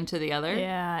your screen to the other.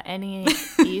 Yeah, any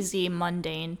easy,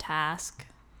 mundane task.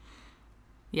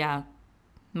 Yeah,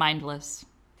 mindless.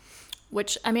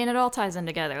 Which, I mean, it all ties in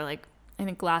together. Like, I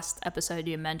think last episode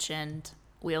you mentioned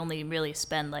we only really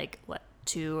spend,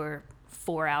 2 or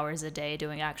 4 hours a day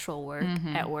doing actual work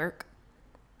at work.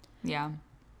 Yeah.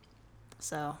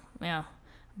 So, yeah.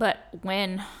 But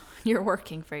when you're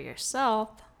working for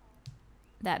yourself,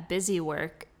 that busy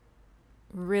work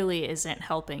really isn't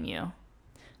helping you.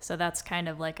 So that's kind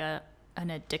of like an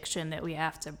addiction that we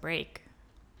have to break.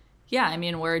 Yeah, I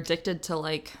mean, we're addicted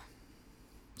to,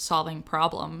 solving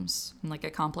problems and,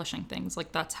 accomplishing things.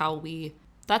 That's how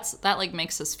that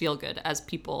makes us feel good as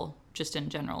people, just in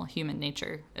general. Human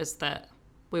nature is that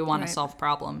we want to solve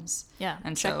problems. Yeah,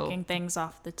 and checking things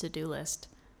off the to-do list.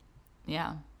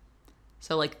 Yeah.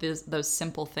 So, those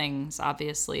simple things,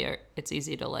 obviously, it's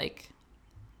easy to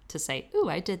say, ooh,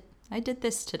 I did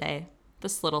this today.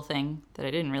 This little thing that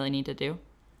I didn't really need to do.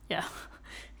 Yeah.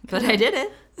 But I did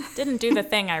it. Didn't do the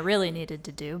thing I really needed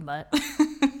to do, but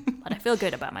I feel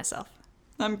good about myself.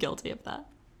 I'm guilty of that.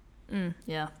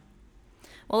 Yeah.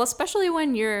 Well, especially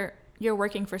when you're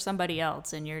working for somebody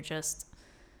else and you're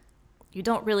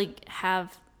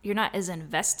not as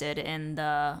invested in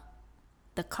the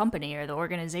company or the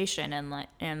organization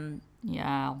and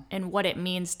what it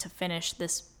means to finish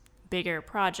this bigger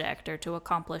project or to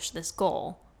accomplish this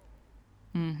goal.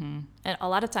 Mm-hmm. And a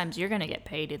lot of times you're going to get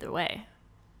paid either way.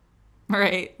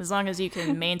 Right. As long as you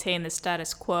can maintain the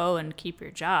status quo and keep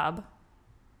your job.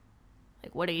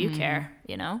 Like, what do you care,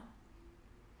 you know?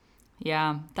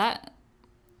 Yeah,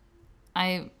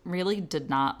 I really did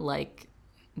not like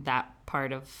that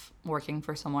part of working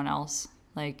for someone else.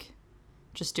 Like,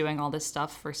 just doing all this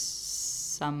stuff for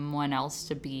someone else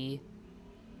to be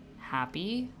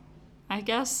happy, I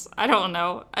guess. I don't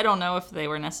know. I don't know if they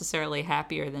were necessarily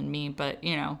happier than me, but,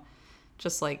 you know,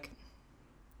 just like...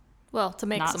 Well, to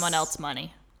make someone else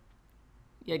money.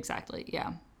 Exactly,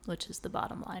 yeah. Which is the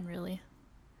bottom line, really.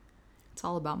 It's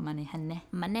all about money, honey.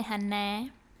 Money,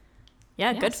 honey.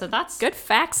 Yeah, good. So that's good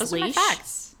facts, those Leash. Are my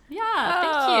facts. Yeah,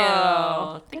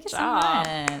 thank you. Good job.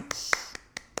 So much.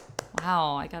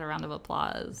 Wow, I got a round of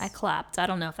applause. I clapped. I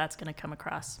don't know if that's going to come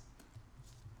across.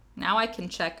 Now I can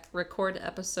check record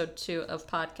episode 2 of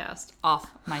podcast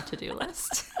off my to-do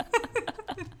list.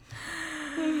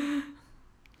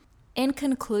 In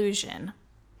conclusion,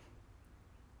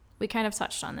 we kind of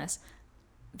touched on this.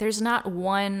 There's not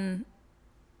one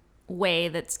way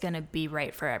that's going to be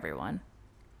right for everyone.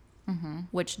 Mm-hmm.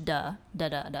 Which, duh.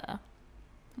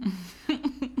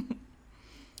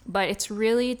 But it's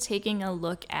really taking a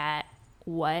look at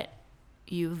what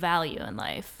you value in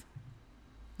life.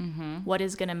 Mm-hmm. What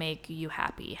is going to make you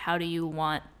happy? How do you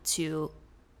want to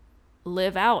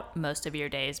live out most of your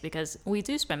days? Because we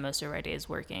do spend most of our days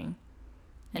working.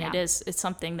 And it's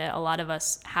something that a lot of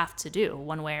us have to do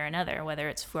one way or another, whether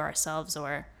it's for ourselves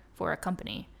or for a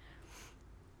company.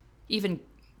 Even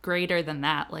greater than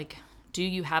that, like, do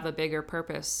you have a bigger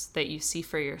purpose that you see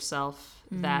for yourself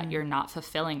that you're not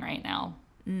fulfilling right now?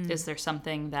 Is there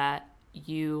something that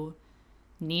you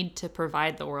need to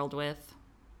provide the world with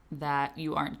that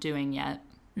you aren't doing yet?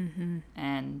 Mm-hmm.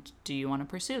 And do you want to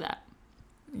pursue that?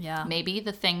 Yeah. Maybe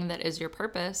the thing that is your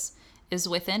purpose is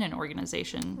within an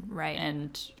organization, right,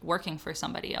 and working for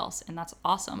somebody else, and that's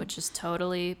awesome. Which is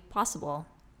totally possible.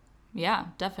 Yeah,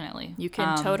 definitely. You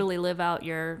can totally live out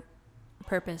your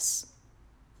purpose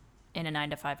in a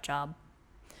 9-to-5 job.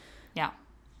 Yeah.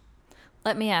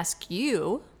 Let me ask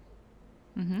you,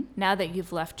 now that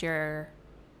you've left your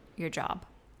job,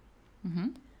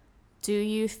 do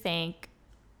you think,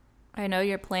 I know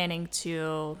you're planning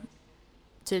to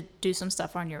do some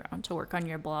stuff on your own, to work on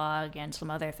your blog and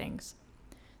some other things.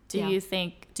 Do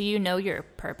you know your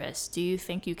purpose? Do you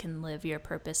think you can live your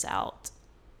purpose out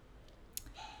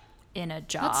in a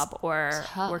job or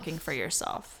working for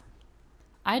yourself?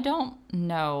 I don't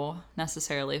know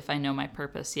necessarily if I know my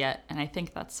purpose yet, and I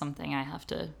think that's something I have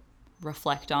to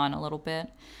reflect on a little bit.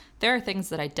 There are things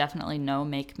that I definitely know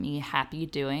make me happy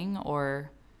doing,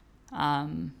 or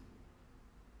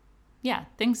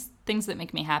things that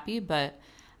make me happy, but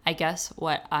I guess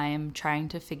what I'm trying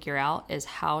to figure out is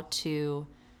how to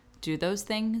do those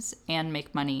things and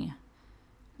make money,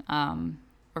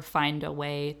 or find a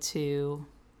way to,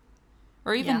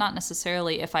 or even not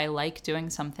necessarily, if I like doing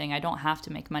something, I don't have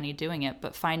to make money doing it,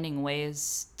 but finding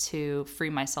ways to free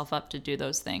myself up to do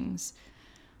those things.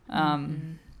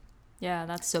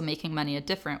 Yeah, so making money a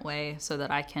different way so that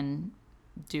I can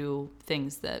do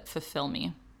things that fulfill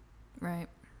me. Right.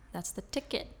 That's the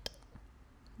ticket.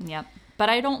 Yep. But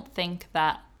I don't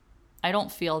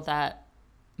feel that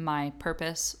my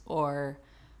purpose or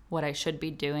what I should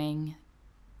be doing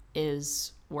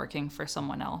is working for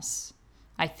someone else.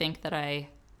 I think that I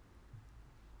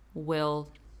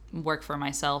will work for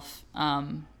myself.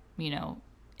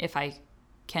 If I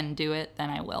can do it, then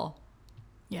I will.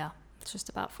 Yeah. It's just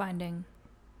about finding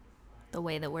the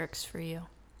way that works for you.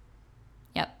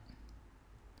 Yep.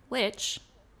 Which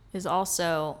is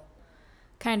also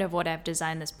kind of what I've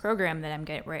designed this program that I'm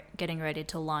getting ready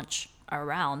to launch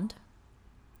around,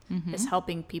 is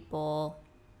helping people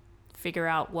figure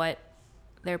out what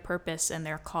their purpose and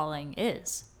their calling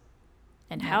is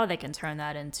and how they can turn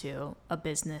that into a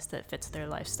business that fits their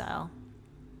lifestyle.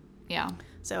 Yeah.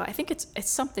 So I think it's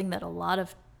something that a lot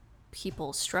of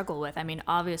people struggle with. I mean,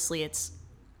 obviously it's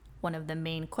one of the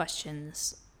main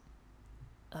questions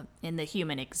in the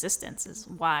human existence is,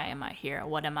 why am I here?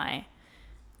 What am I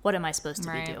supposed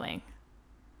to be doing?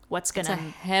 It's a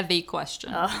heavy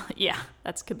question. Yeah,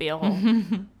 that could be a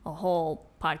whole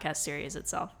podcast series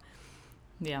itself.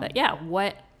 Yeah. But yeah,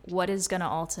 what is going to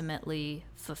ultimately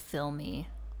fulfill me?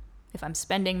 If I'm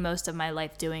spending most of my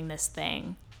life doing this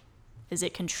thing, is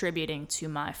it contributing to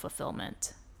my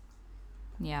fulfillment?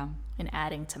 Yeah. And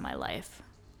adding to my life?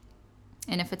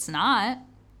 And if it's not,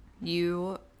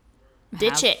 you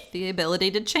ditch have it. The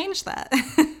ability to change that.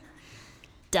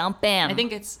 Dump him. I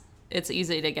think it's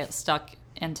easy to get stuck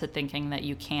into thinking that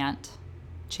you can't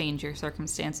change your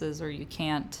circumstances, or you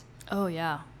can't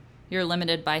you're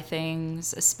limited by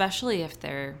things, especially if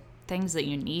they're things that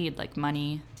you need, like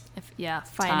money.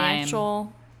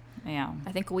 Financial. Time. Yeah.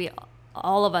 I think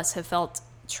all of us have felt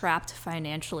trapped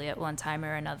financially at one time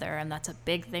or another, and that's a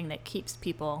big thing that keeps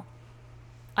people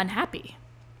unhappy.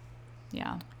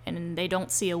 Yeah. And they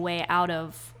don't see a way out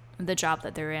of the job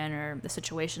that they're in or the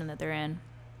situation that they're in.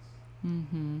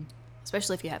 Mm-hmm.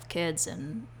 Especially if you have kids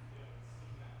and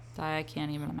I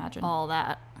can't even imagine all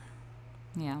that.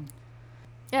 Yeah.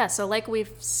 Yeah, so like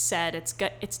we've said,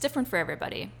 it's different for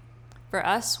everybody. For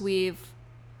us, we've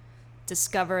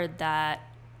discovered that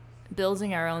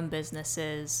building our own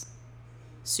businesses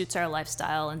suits our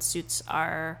lifestyle and suits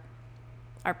our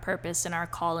purpose and our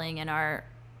calling and our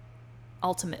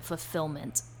ultimate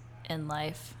fulfillment in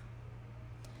life.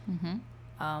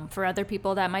 Mm-hmm. For other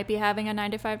people, that might be having a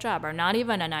 9-to-5 job, or not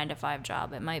even a 9-to-5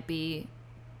 job. It might be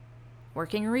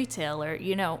working retail, or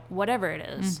whatever it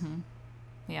is. Mm-hmm.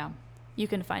 Yeah, you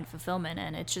can find fulfillment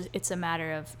in. It's a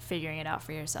matter of figuring it out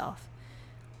for yourself.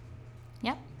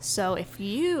 Yep. So if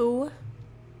you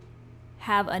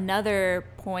have another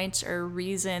point or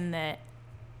reason that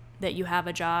you have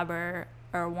a job or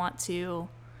want to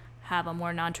have a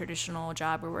more non-traditional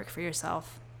job or work for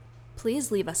yourself,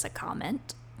 please leave us a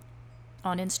comment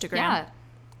on Instagram. Yeah.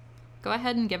 Go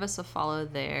ahead and give us a follow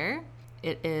there.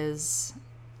 It is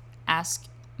Ask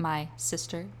My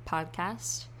Sister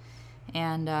Podcast.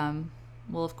 And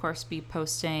we'll, of course, be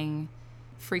posting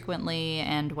frequently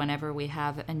and whenever we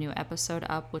have a new episode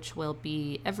up, which will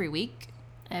be every week.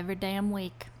 Every damn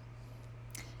week.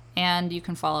 And you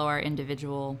can follow our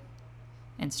individual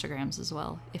Instagrams as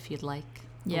well, if you'd like.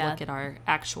 Yeah. Look at our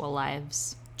actual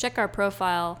lives. Check our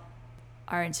profile.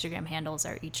 Our Instagram handles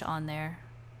are each on there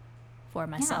for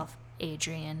myself,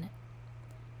 Adrian,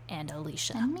 and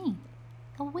Alicia. And me,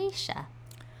 Alicia.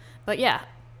 But yeah,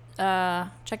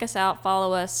 check us out,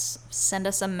 follow us, send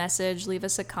us a message, leave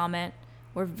us a comment.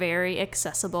 We're very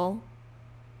accessible.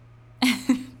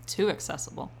 Too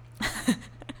accessible.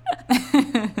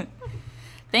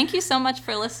 Thank you so much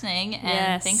for listening.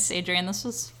 And Thanks, Adrian. This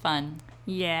was fun.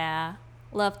 Yeah.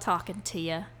 Love talking to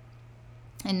you.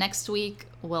 And next week,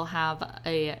 we'll have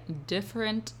a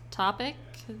different topic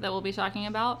that we'll be talking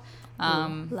about.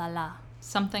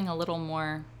 Something a little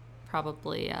more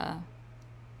probably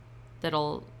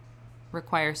that'll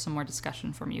require some more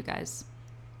discussion from you guys.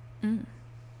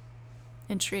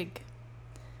 Intrigue.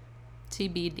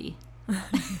 TBD.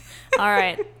 All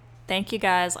right. Thank you,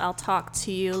 guys. I'll talk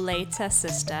to you later,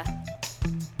 sister.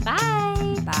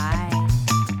 Bye. Bye.